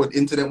still, the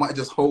internet might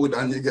just hold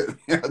and you get.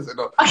 I don't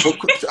know.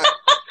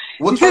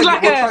 We'll This is try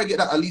like to get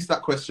that at least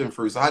that question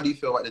through. So, how do you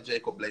feel about the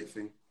Jacob Blake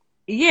thing?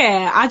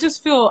 yeah, I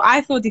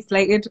feel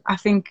deflated. I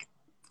think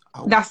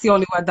Oh, that's the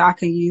only word that I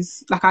can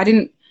use. Like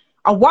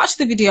I watched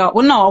the video.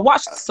 Well, no, I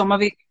watched some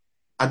of it.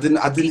 I didn't.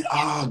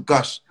 Oh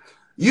gosh,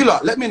 you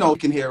lot, let me know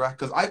if you can hear her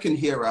because I can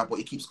hear her, but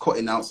it keeps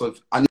cutting out. So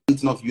I need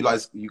to know if you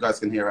guys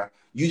can hear her.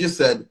 You just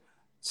said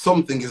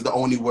something is the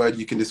only word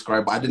you can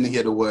describe, but I didn't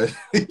hear the word.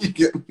 You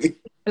get me?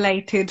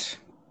 Deflated.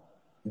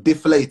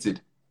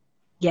 Deflated.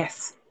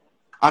 Yes.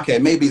 Okay,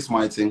 maybe it's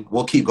my thing.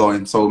 We'll keep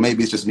going. So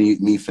maybe it's just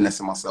me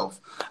finessing myself.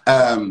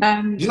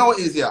 You know what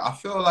it is? Yeah, I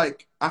feel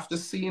like after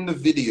seeing the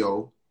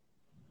video,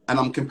 and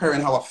I'm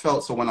comparing how I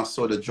felt so when I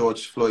saw the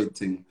George Floyd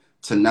thing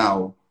to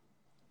now.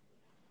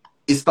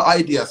 It's the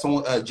idea.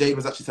 Someone, Jay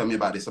was actually telling me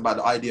about this, about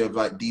the idea of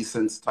like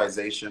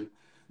desensitization.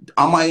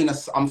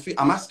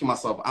 I'm asking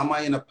myself, am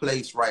I in a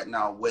place right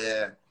now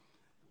where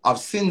I've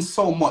seen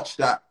so much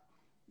that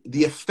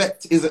the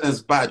effect isn't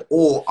as bad,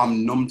 or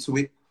I'm numb to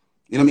it?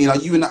 You know what I mean? Are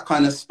you in that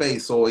kind of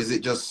space, or is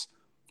it just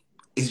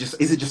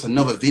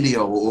another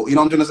video, or you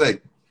know what I'm trying to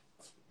say?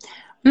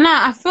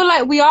 Nah, I feel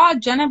like we are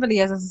generally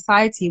as a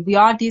society, we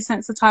are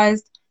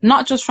desensitized,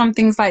 not just from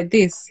things like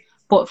this,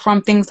 but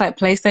from things like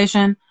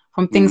PlayStation,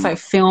 from things like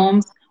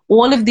films.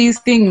 All of these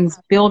things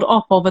build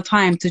up over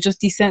time to just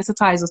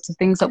desensitize us to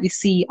things that we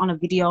see on a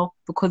video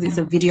because it's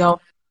a video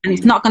and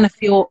it's not going to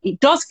feel, it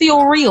does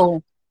feel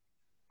real,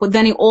 but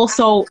then it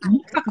also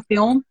looks like a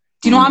film.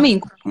 Do you know what I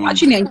mean?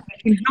 Watching it,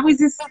 how is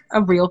this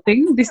a real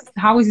thing?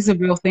 How is this a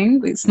real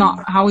thing? It's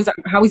not. How is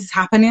this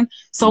happening?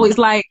 So it's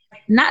like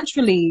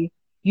naturally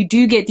you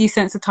do get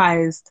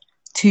desensitized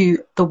to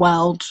the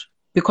world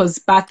because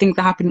bad things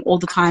are happening all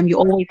the time. You're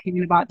always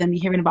hearing about them.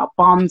 You're hearing about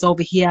bombs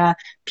over here,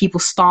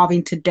 people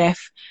starving to death,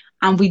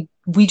 and we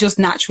just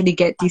naturally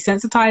get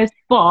desensitized.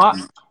 But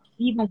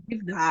even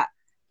with that,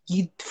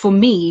 for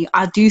me,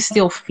 I do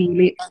still feel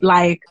it,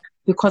 like,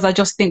 because I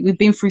just think we've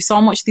been through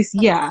so much this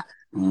year.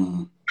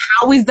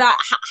 How is that?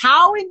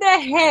 How in their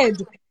head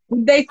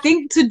would they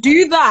think to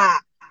do that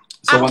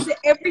after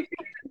everything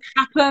that's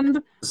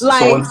happened?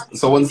 Like,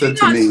 someone said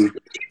to me,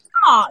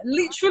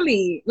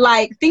 literally,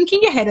 like, think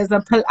in your head as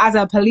a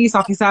police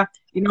officer.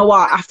 You know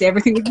what? After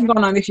everything that's been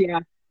going on this year,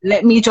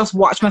 let me just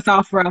watch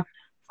myself for a.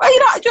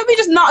 Let me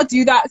just not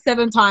do that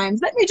 7 times.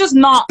 Let me just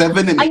not.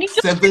 Seven. Like,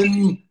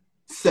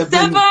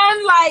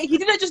 he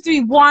didn't just do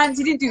it once.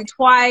 He didn't do it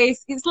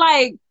twice. It's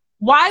like,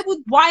 why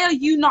are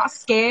you not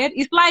scared?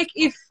 It's like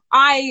if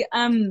I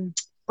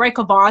break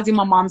a vase in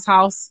my mom's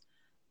house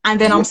and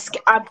then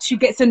she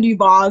gets a new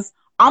vase,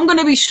 I'm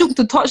gonna be shook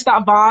to touch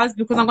that vase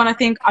because I'm gonna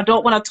think I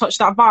don't want to touch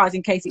that vase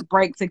in case it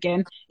breaks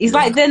again. It's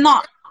like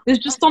there's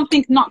just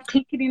something not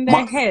clicking in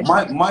their head.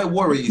 My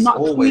worry is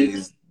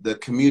always the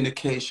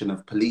communication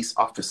of police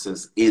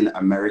officers in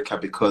America,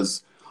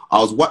 because I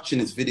was watching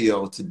this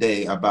video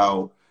today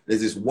about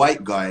there's this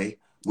white guy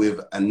with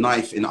a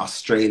knife in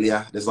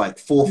Australia. There's like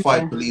 4 or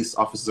 5 police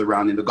officers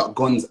around him. They've got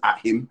guns at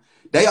him.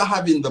 They are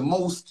having the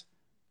most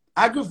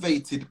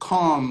aggravated,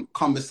 calm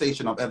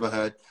conversation I've ever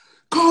heard.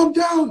 Calm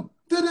down.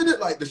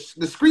 Like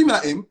they're screaming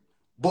at him,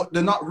 but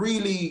they're not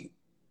really,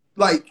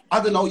 like,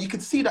 I don't know. You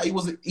could see that he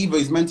wasn't, either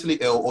he's mentally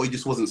ill or he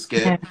just wasn't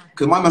scared.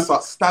 Because my man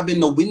starts stabbing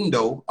the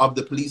window of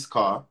the police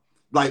car,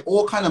 like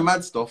all kind of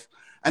mad stuff.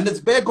 And there's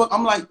bare gun.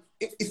 I'm like,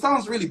 it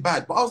sounds really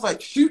bad, but I was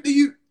like, shoot to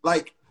you,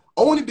 like,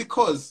 only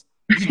because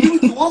you do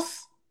it to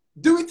us,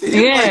 do it to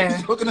him. Yeah.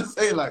 Like, you're gonna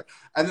say, like,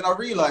 and then I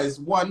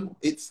realized, one,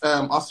 it's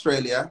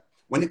Australia.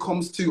 When it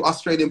comes to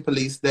Australian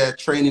police, their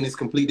training is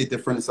completely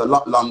different. It's a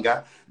lot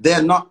longer.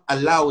 They're not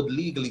allowed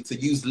legally to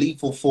use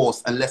lethal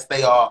force unless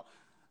they are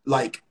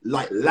like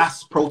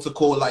last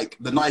protocol, like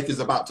the knife is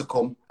about to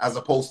come, as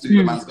opposed to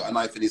the man's got a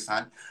knife in his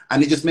hand.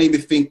 And it just made me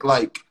think,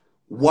 like,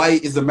 why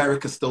is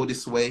America still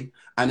this way?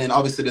 And then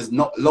obviously there's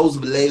not loads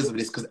of layers of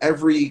this, because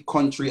every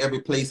country, every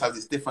place has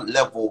its different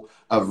level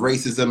of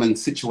racism and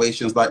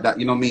situations like that.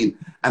 You know what I mean?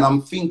 And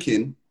I'm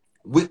thinking,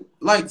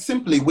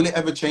 simply, will it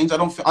ever change? I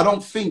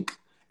don't think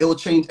it will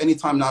change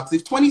anytime now. Because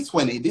if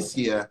 2020 this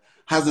year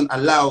hasn't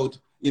allowed,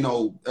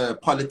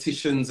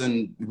 politicians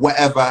and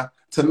whatever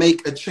to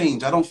make a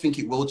change. I don't think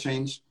it will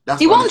change.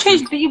 That's It won't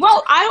honestly. change. It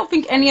won't. I don't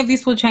think any of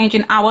this will change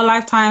in our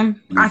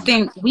lifetime. I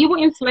think we were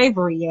in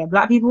slavery. Yeah,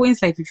 black people were in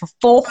slavery for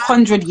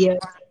 400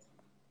 years.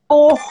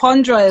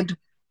 400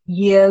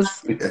 years.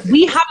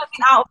 We haven't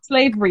been out of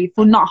slavery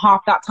for not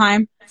half that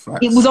time. Facts.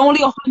 It was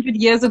only 100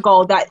 years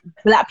ago that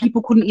black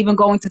people couldn't even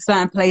go into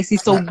certain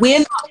places. So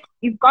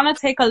it's gonna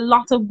take a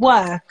lot of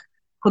work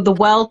for the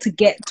world to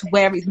get to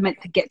where it's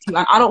meant to get to.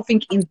 And I don't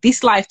think in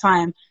this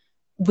lifetime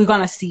we're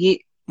gonna see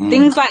it.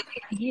 Things like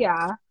this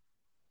year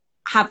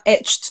have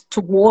etched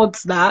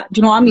towards that. Do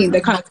you know what I mean?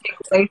 They kind of take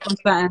away from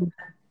certain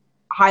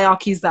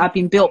hierarchies that have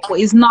been built, but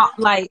it's not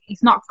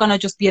gonna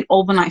just be an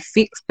overnight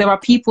fix. There are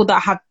people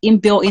that have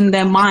inbuilt in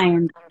their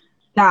mind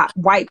that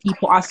white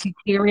people are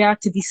superior,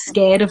 to be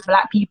scared of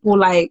black people,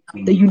 like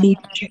that you need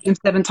to shoot them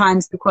 7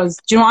 times because,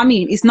 do you know what I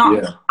mean? It's not, I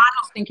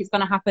don't think it's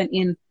gonna happen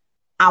in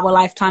our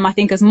lifetime. I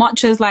think as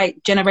much as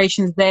like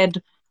Generation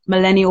Z,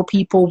 millennial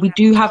people, we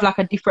do have like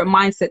a different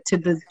mindset to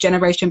the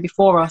generation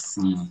before us,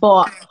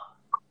 but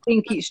I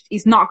think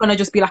it's not gonna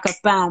just be like a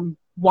bam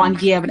 1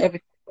 year and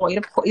everything.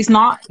 It's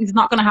not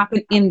gonna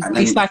happen in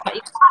this life. Like,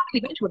 it will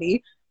happen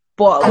eventually,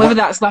 but whether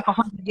that's like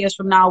 100 years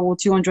from now or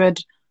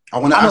 200. I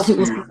want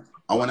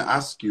to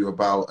ask you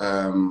about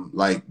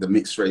like the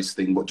mixed race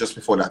thing, but just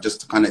before that,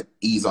 just to kind of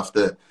ease off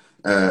the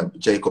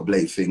Jacob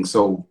Blake thing.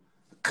 So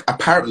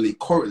apparently,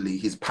 currently,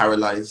 he's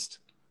paralyzed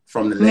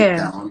from the leg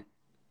down,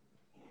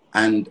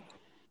 and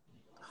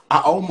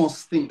I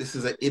almost think this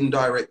is an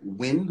indirect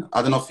win.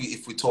 I don't know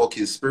if we're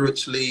talking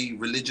spiritually,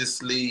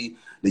 religiously,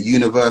 the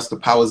universe, the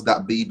powers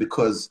that be,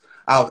 because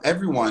out of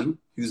everyone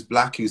who's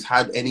black, who's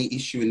had any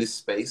issue in this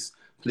space,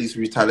 police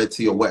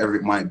brutality or whatever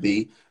it might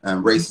be,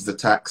 racist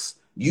attacks,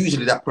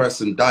 usually that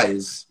person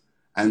dies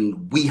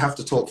and we have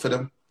to talk for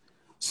them.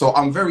 So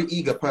I'm very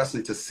eager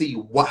personally to see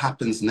what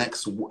happens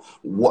next.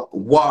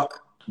 What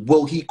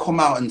will he come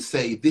out and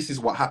say, this is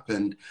what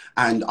happened,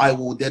 and I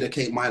will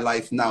dedicate my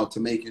life now to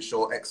making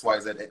sure X, Y,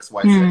 Z, X,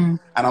 Y, Z. And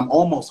I'm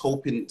almost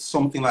hoping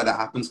something like that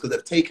happens, because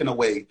they've taken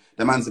away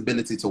the man's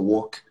ability to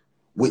walk,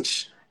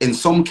 which in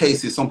some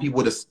cases, some people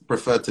would have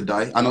preferred to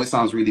die. I know it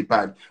sounds really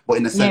bad, but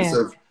in the sense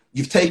of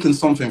you've taken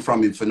something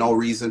from him for no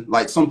reason,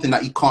 like something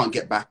that he can't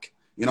get back.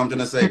 You know what I'm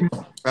going to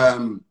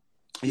say?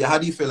 Yeah, how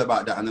do you feel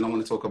about that? And then I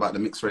want to talk about the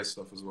mixed race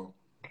stuff as well.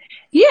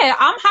 Yeah,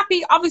 I'm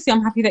happy. Obviously,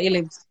 I'm happy that he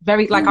lives.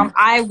 Very, like,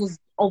 I was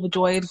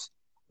overjoyed.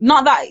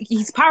 Not that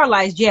he's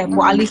paralyzed yet,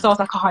 but at least I was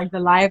like, oh, he's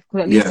alive,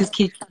 because at least his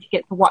kids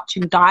get to watch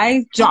him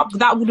die.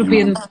 That would have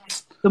been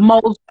the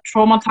most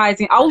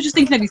traumatizing. I was just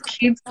thinking of his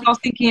kids. I was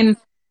thinking,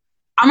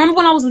 I remember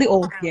when I was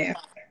little, we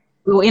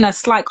were in a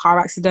slight car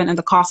accident and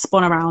the car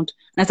spun around.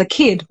 And as a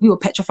kid, we were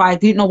petrified,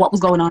 didn't know what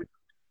was going on.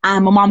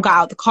 And my mom got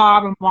out of the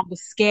car and my mom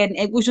was scared. And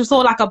it was just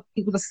all like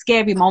it was a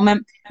scary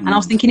moment. And I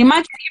was thinking,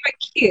 imagine you're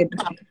a kid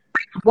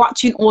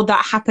watching all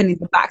that happen in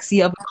the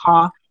backseat of the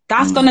car.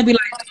 That's going to be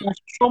like the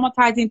most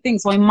traumatizing thing.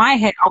 So in my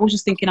head, I was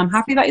just thinking, I'm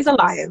happy that he's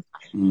alive,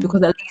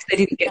 because at least they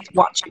didn't get to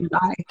watch him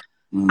die.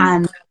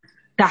 And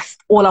that's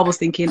all I was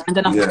thinking. And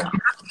then I thought, I'm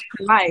happy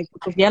he's alive,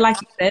 because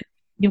like you said,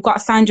 you've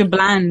got Sandra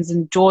Bland's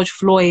and George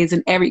Floyd's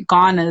and Eric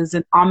Garner's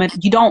and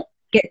Ahmed. You don't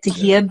get to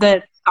hear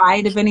the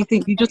side of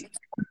anything. You just,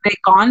 they're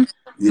gone.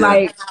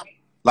 Like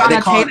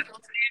they can't.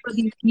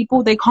 These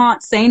people, they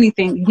can't say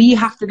anything. We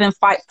have to then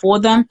fight for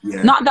them.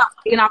 Not that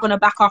we're not going to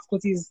back off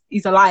because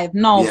he's alive.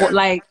 No, but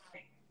like,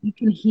 you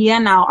can hear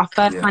now a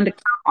first-hand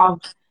account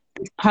of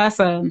this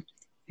person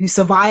who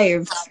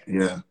survived.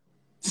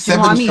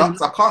 7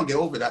 shots. I can't get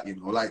over that, you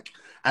know. Like,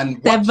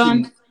 and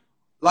watching,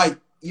 like,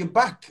 you're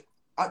back.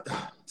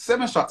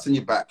 7 shots in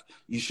your back.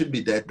 You should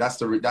be dead. That's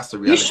the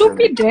reality. You should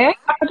be dead.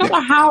 I don't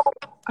know how.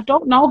 I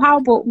don't know how,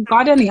 but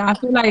God, I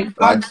feel like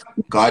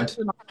God.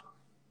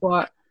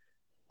 But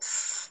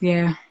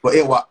yeah. But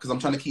it what? Because I'm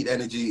trying to keep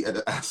energy at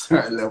a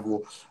certain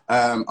level.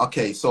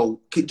 Okay,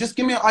 so just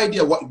give me an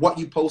idea what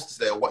you posted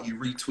today, or what you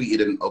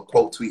retweeted or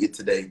quote tweeted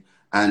today,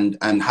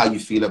 and how you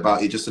feel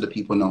about it, just so the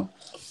people know.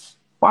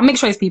 Well,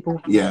 mixed race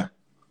people. Yeah.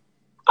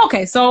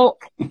 Okay, so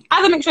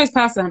as a mixed race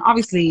person,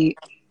 obviously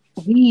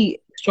we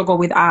struggle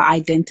with our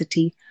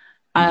identity,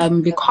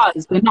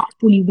 because we're not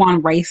fully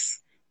one race.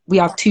 We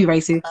are 2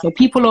 races. So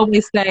people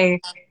always say,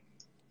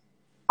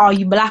 are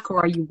you black or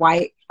are you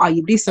white? Are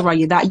you this or are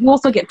you that? You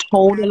also get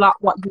told a lot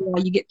what you are.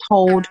 You get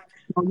told,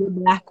 you're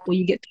black, or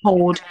you get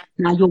told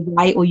now you're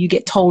white, or you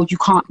get told you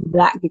can't be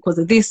black because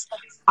of this.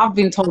 I've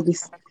been told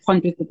this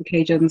hundreds of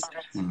occasions.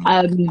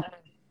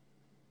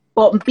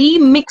 But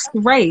being mixed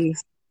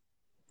race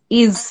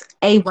is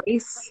a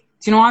race.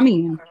 Do you know what I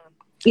mean?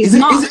 Is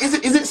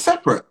it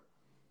separate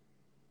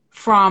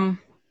from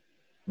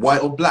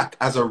white or black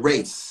as a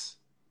race?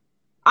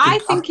 I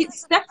think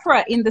it's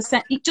separate in the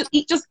sense it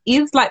just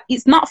is, like,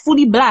 it's not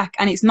fully black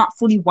and it's not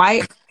fully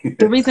white.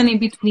 There isn't in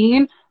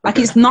between. Like,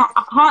 it's not.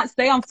 I can't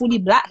say I'm fully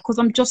black because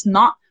I'm just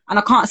not, and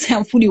I can't say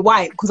I'm fully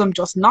white because I'm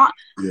just not.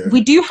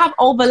 We do have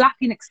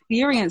overlapping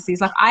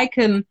experiences. Like, I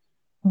can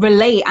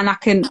relate and I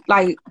can,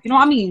 like, you know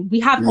what I mean?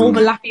 We have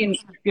overlapping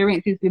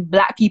experiences with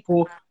black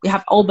people. We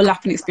have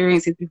overlapping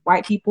experiences with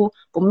white people,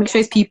 but mixed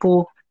race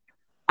people,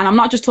 And I'm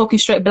not just talking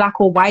straight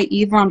black or white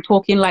either. I'm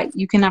talking like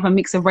you can have a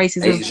mix of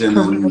races of Asian,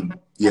 Korean,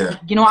 yeah.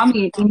 you know what I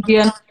mean?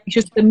 Indian. It's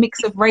just a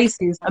mix of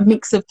races, a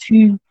mix of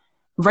two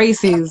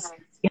races.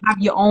 You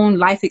have your own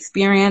life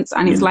experience,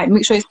 and it's like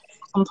mixed race.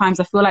 Sometimes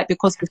I feel like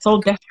because we're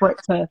so desperate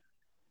to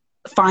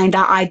find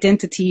our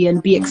identity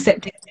and be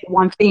accepted in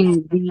one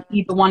thing, we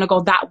either want to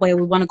go that way or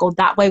we want to go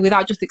that way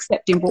without just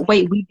accepting. But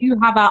wait, we do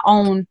have our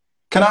own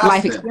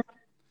life experience.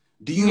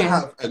 Do you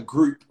have a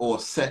group or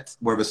set,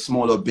 whether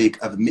small or big,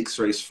 of mixed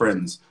race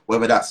friends,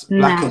 whether that's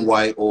black and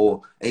white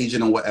or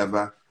Asian or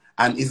whatever?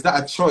 And is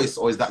that a choice,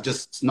 or is that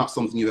just not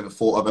something you've ever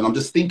thought of? And I'm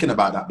just thinking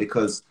about that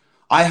because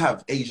I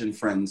have Asian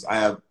friends, I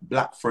have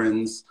black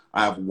friends,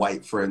 I have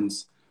white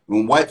friends.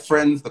 When white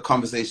friends, the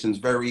conversation's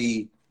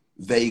very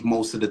vague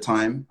most of the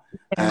time.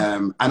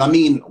 And I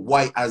mean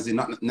white as in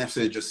not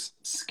necessarily just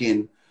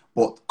skin,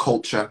 but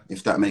culture,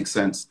 if that makes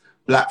sense.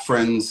 Black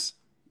friends,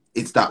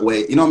 it's that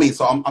way. You know what I mean?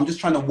 So I'm just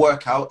trying to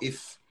work out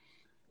if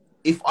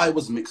I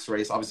was mixed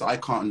race, obviously I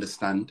can't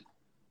understand.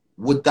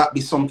 Would that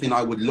be something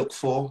I would look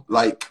for?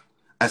 Like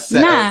a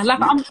set of... like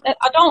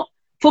I don't,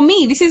 for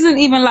me, this isn't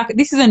even like,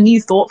 this is a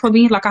new thought for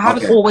me. Like I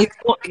haven't always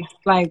thought this.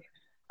 Like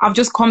I've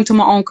just come to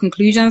my own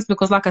conclusions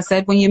because like I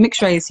said, when you're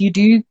mixed race, you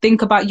do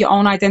think about your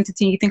own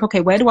identity. You think,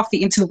 okay, where do I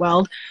fit into the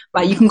world?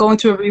 Like you can go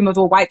into a room of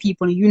all white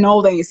people and you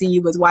know they see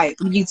you as white.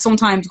 You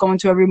sometimes go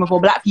into a room of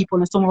all black people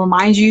and someone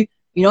reminds you,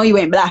 you know, you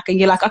ain't black, and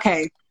you're like,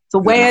 okay, so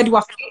where do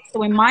I fit?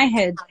 So in my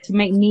head, to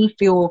make me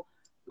feel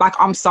like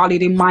I'm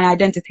solid in my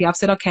identity, I've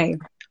said, okay,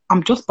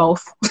 I'm just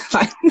both.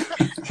 Like,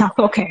 that's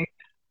okay.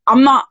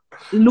 I'm not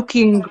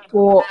looking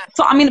for,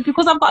 so I mean,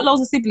 because I've got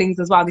loads of siblings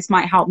as well, this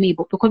might help me,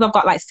 but because I've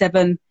got like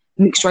 7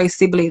 mixed race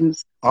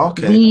siblings,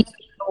 we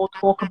all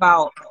talk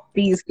about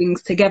these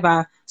things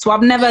together. So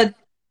I've never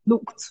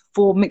looked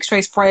for mixed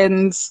race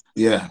friends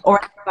or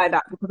anything like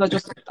that because I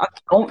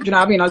don't, you know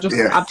what I mean? It's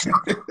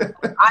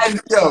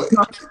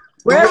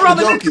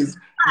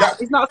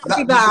not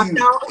something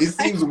that it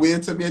seems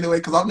weird to me anyway,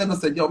 because I've never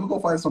said, yo, I'm gonna go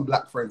find some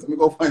black friends, I'm gonna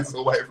go find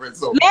some white friends.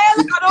 So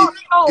I don't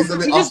know. It's a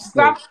bit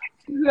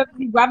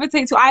you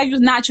gravitate to. I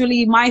just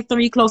naturally, my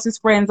 3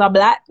 closest friends are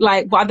black,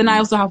 like, but then I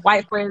also have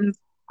white friends.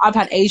 I've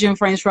had Asian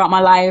friends throughout my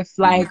life.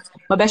 Like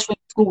my best friend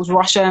in school was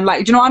Russian.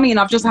 Like, do you know what I mean?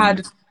 I've just had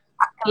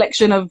a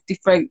collection of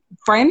different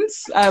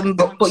friends.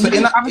 But so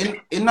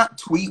in that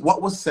tweet,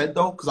 what was said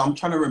though? Because I'm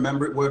trying to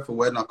remember it word for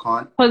word and I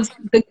can't. Because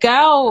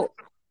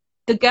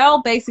the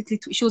girl basically,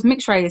 she was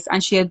mixed race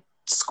and she had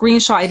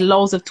screenshotted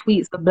loads of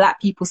tweets of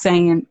black people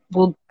saying,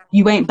 well,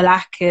 you ain't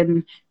black,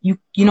 and you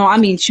know what I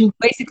mean? She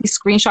basically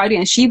screenshotted it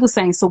and she was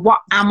saying, so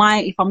what am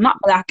I? If I'm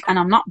not black and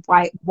I'm not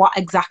white, what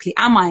exactly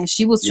am I? And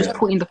she was just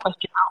putting the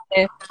question out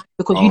there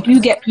because you do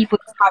get people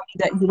that tell you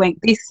that you ain't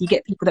this, you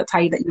get people that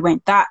tell you that you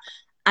ain't that.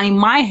 And in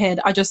my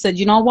head, I just said,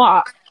 you know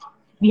what?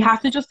 We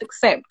have to just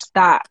accept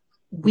that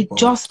we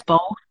just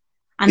both.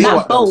 And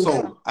that both.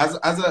 So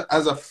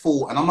as a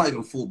full, and I'm not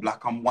even full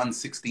black, I'm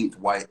 1/16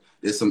 white.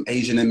 There's some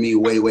Asian in me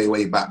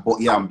way back,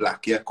 but yeah, I'm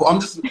black. Yeah, cool. I'm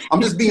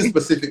just being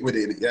specific with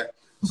it. Yeah.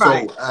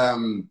 Right.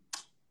 So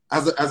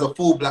as a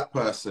full black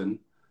person,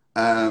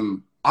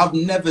 I've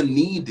never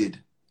needed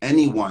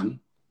anyone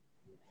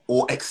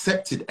or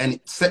accepted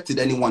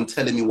anyone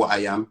telling me what I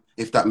am,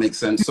 if that makes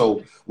sense.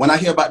 So when I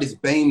hear about this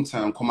BAME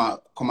term come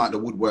out the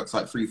woodworks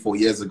like 3-4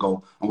 years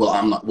ago, and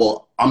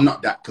I'm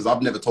not that, because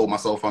I've never told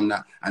myself I'm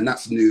that, and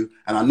that's new.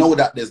 And I know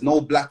that there's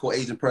no black or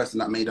Asian person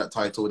that made that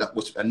title, that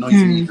which annoys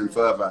me even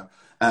further.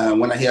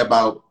 When I hear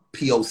about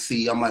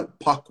POC, I'm like,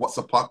 POC, what's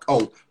a POC?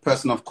 Oh,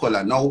 person of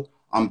color. No,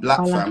 I'm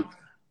black, fam.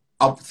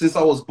 Since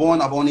I was born,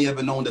 I've only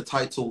ever known the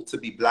title to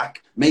be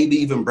black, maybe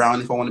even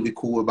brown if I want to be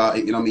cool about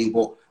it, you know what I mean?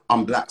 But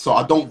I'm black, so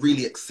I don't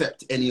really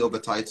accept any other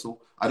title.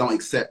 I don't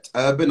accept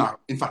urban.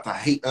 In fact, I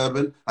hate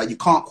urban. Like, you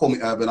can't call me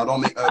urban. I don't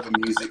make urban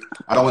music.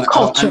 I don't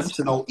answer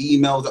to no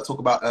emails that talk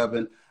about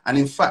urban. And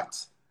in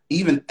fact,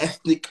 even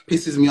ethnic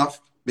pisses me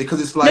off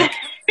because it's like,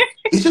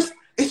 it's just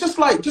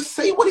like, just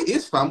say what it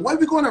is, fam. Why are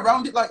we going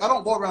around it? Like, I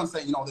don't go around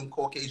saying, you know, them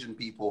Caucasian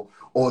people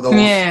or those, you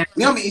know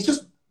what I mean? It's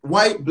just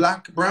white,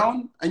 black,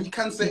 brown, and you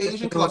can say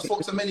Asian because I've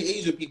spoken to many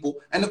Asian people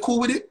and they're cool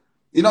with it.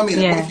 You know what I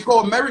mean? But if you go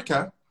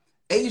America,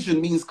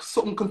 Asian means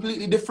something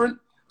completely different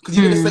because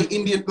you're going to say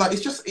Indian. Like,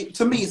 it's just,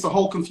 to me, it's a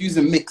whole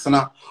confusing mix. And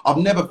I've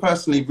never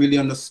personally really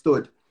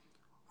understood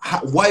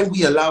why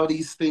we allow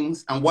these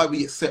things and why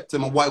we accept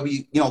them and why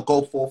we, you know,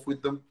 go forth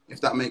with them, if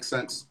that makes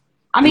sense.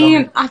 I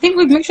mean, I think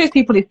with mixed race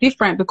people, it's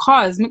different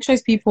because mixed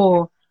race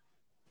people,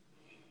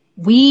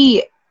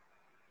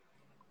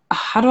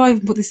 how do I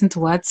put this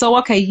into words? So,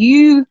 okay,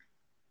 you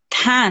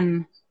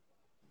can,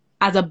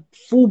 as a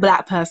full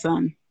black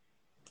person,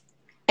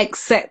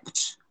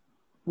 accept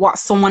what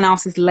someone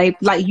else is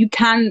labeled. Like, you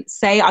can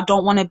say, I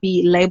don't want to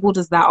be labeled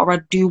as that, or I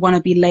do want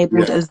to be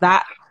labeled as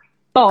that.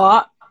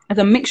 But as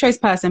a mixed race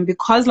person,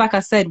 because like I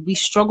said, we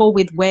struggle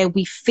with where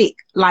we fit.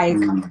 Like,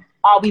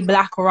 are we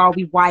black or are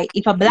we white?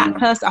 If a black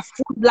person, a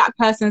full black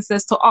person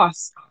says to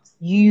us,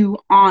 you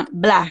aren't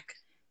black.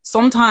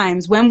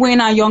 Sometimes when we're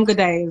in our younger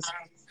days,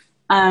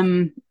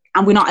 and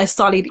we're not as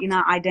solid in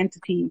our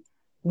identity,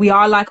 we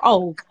are like,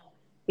 oh,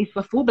 if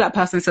a full black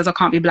person says I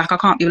can't be black, I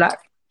can't be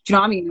black. Do you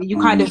know what I mean? You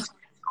kind of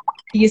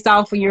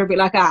yourself and you're a bit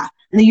like, and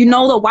then you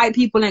know that white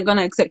people ain't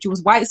gonna accept you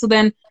as white, so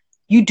then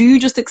you do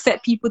just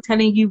accept people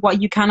telling you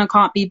what you can and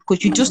can't be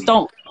because you just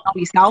don't know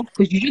yourself,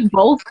 because you're just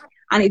both,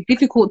 and it's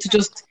difficult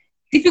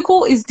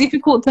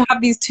to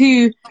have these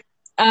two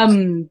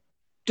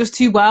just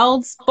two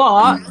worlds.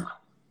 But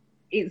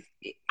it's,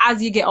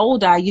 as you get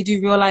older, you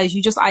do realize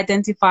you just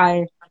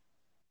identify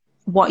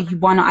what you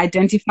want to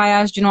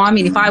identify as. Do you know what I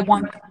mean? If I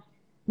want,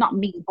 not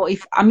me, but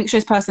if a mixed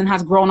race person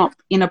has grown up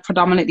in a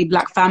predominantly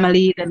black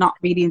family, they're not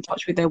really in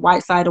touch with their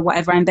white side or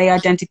whatever, and they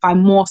identify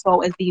more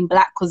so as being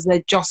black because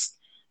they just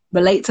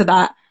relate to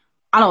that,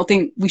 I don't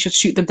think we should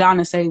shoot them down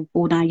and say,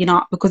 oh, no, you're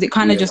not, because it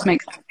kind of just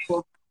makes sense.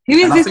 Who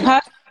is this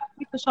person?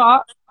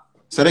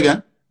 Say it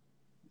again.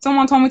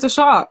 Someone told me to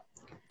shut up.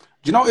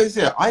 Do you know what it is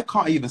here? I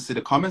can't even see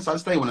the comments. I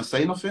just don't want to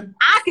say nothing.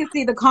 I can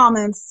see the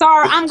comments.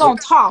 Sorry, I'm going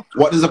to talk.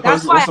 What's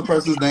the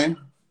person's name?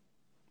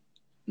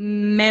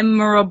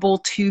 Memorable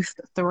Tooth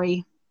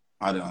 3.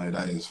 I don't know who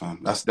that is, fam.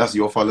 That's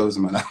your followers,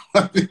 man.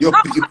 You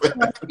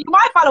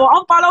might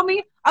unfollow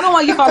me. I don't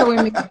want you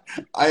following me.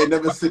 I ain't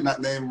never seen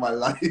that name in my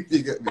life.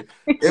 You get me?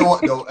 You know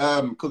what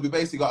though? Because we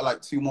basically got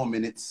like 2 more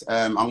minutes.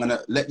 I'm gonna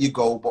let you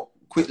go, but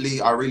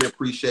quickly, I really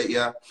appreciate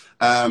you.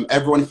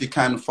 Everyone, if you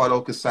can,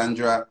 follow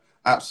Cassandra.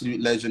 Absolute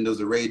legend. Does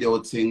a radio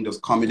thing. Does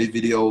comedy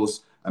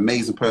videos.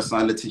 Amazing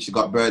personality. She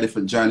got very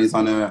different journeys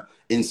on her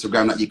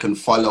Instagram that you can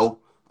follow.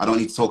 I don't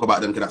need to talk about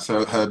them because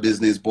that's her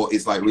business, but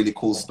it's like really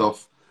cool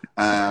stuff.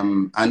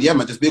 And yeah,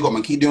 man, just big up,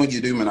 man. Keep doing what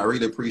you do, man. I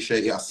really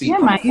appreciate it. I see it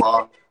from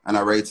afar and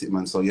I rate it,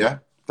 man. So yeah,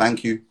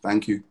 thank you.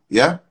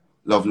 Yeah,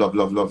 love.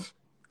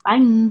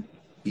 Bye.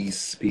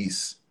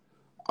 Peace.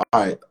 All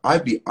right,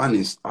 I'll be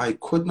honest, I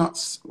could not.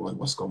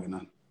 What's going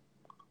on?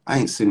 I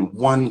ain't seen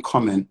one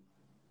comment,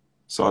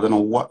 so I don't know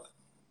what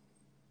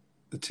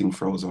the thing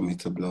froze on me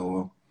to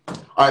blow up.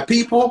 All right,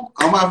 people,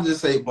 I'm gonna have to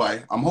just say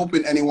bye. I'm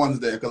hoping anyone's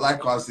there because I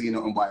can't see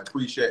nothing. But I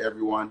appreciate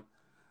everyone.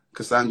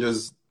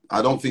 Cassandra's,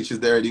 I don't think she's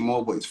there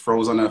anymore, but it's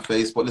froze on her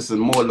face. But listen,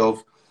 more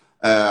love.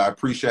 I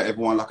appreciate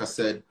everyone. Like I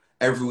said,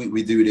 every week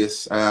we do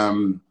this.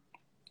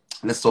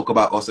 Let's talk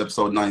about us,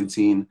 episode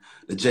 19,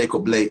 the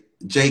Jacob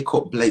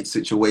Blake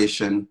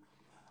situation.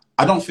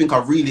 I don't think I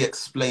really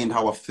explained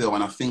how I feel,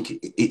 and I think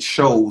it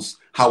shows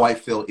how I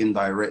feel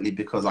indirectly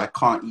because I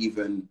can't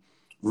even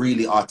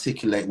really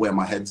articulate where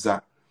my head's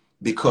at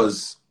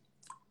because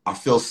I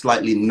feel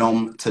slightly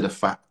numb to the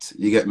fact.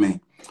 You get me?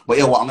 But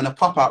yeah, I'm going to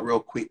pop out real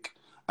quick.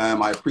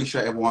 I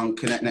appreciate everyone.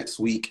 Connect next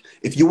week.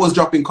 If you was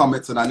dropping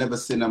comments and I never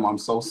seen them, I'm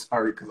so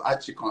sorry because I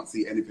actually can't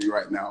see anything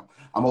right now.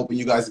 I'm hoping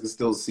you guys can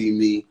still see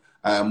me.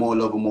 More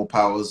love and more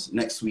powers.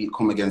 Next week,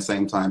 come again,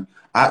 same time.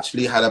 I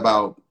actually had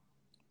about,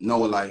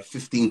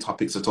 15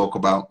 topics to talk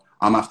about.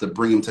 I'm going to have to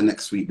bring them to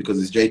next week because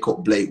this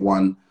Jacob Blake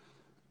one,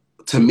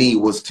 to me,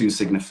 was too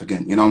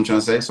significant. You know what I'm trying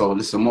to say? So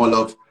listen, more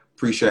love.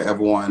 Appreciate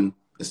everyone.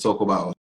 Let's talk about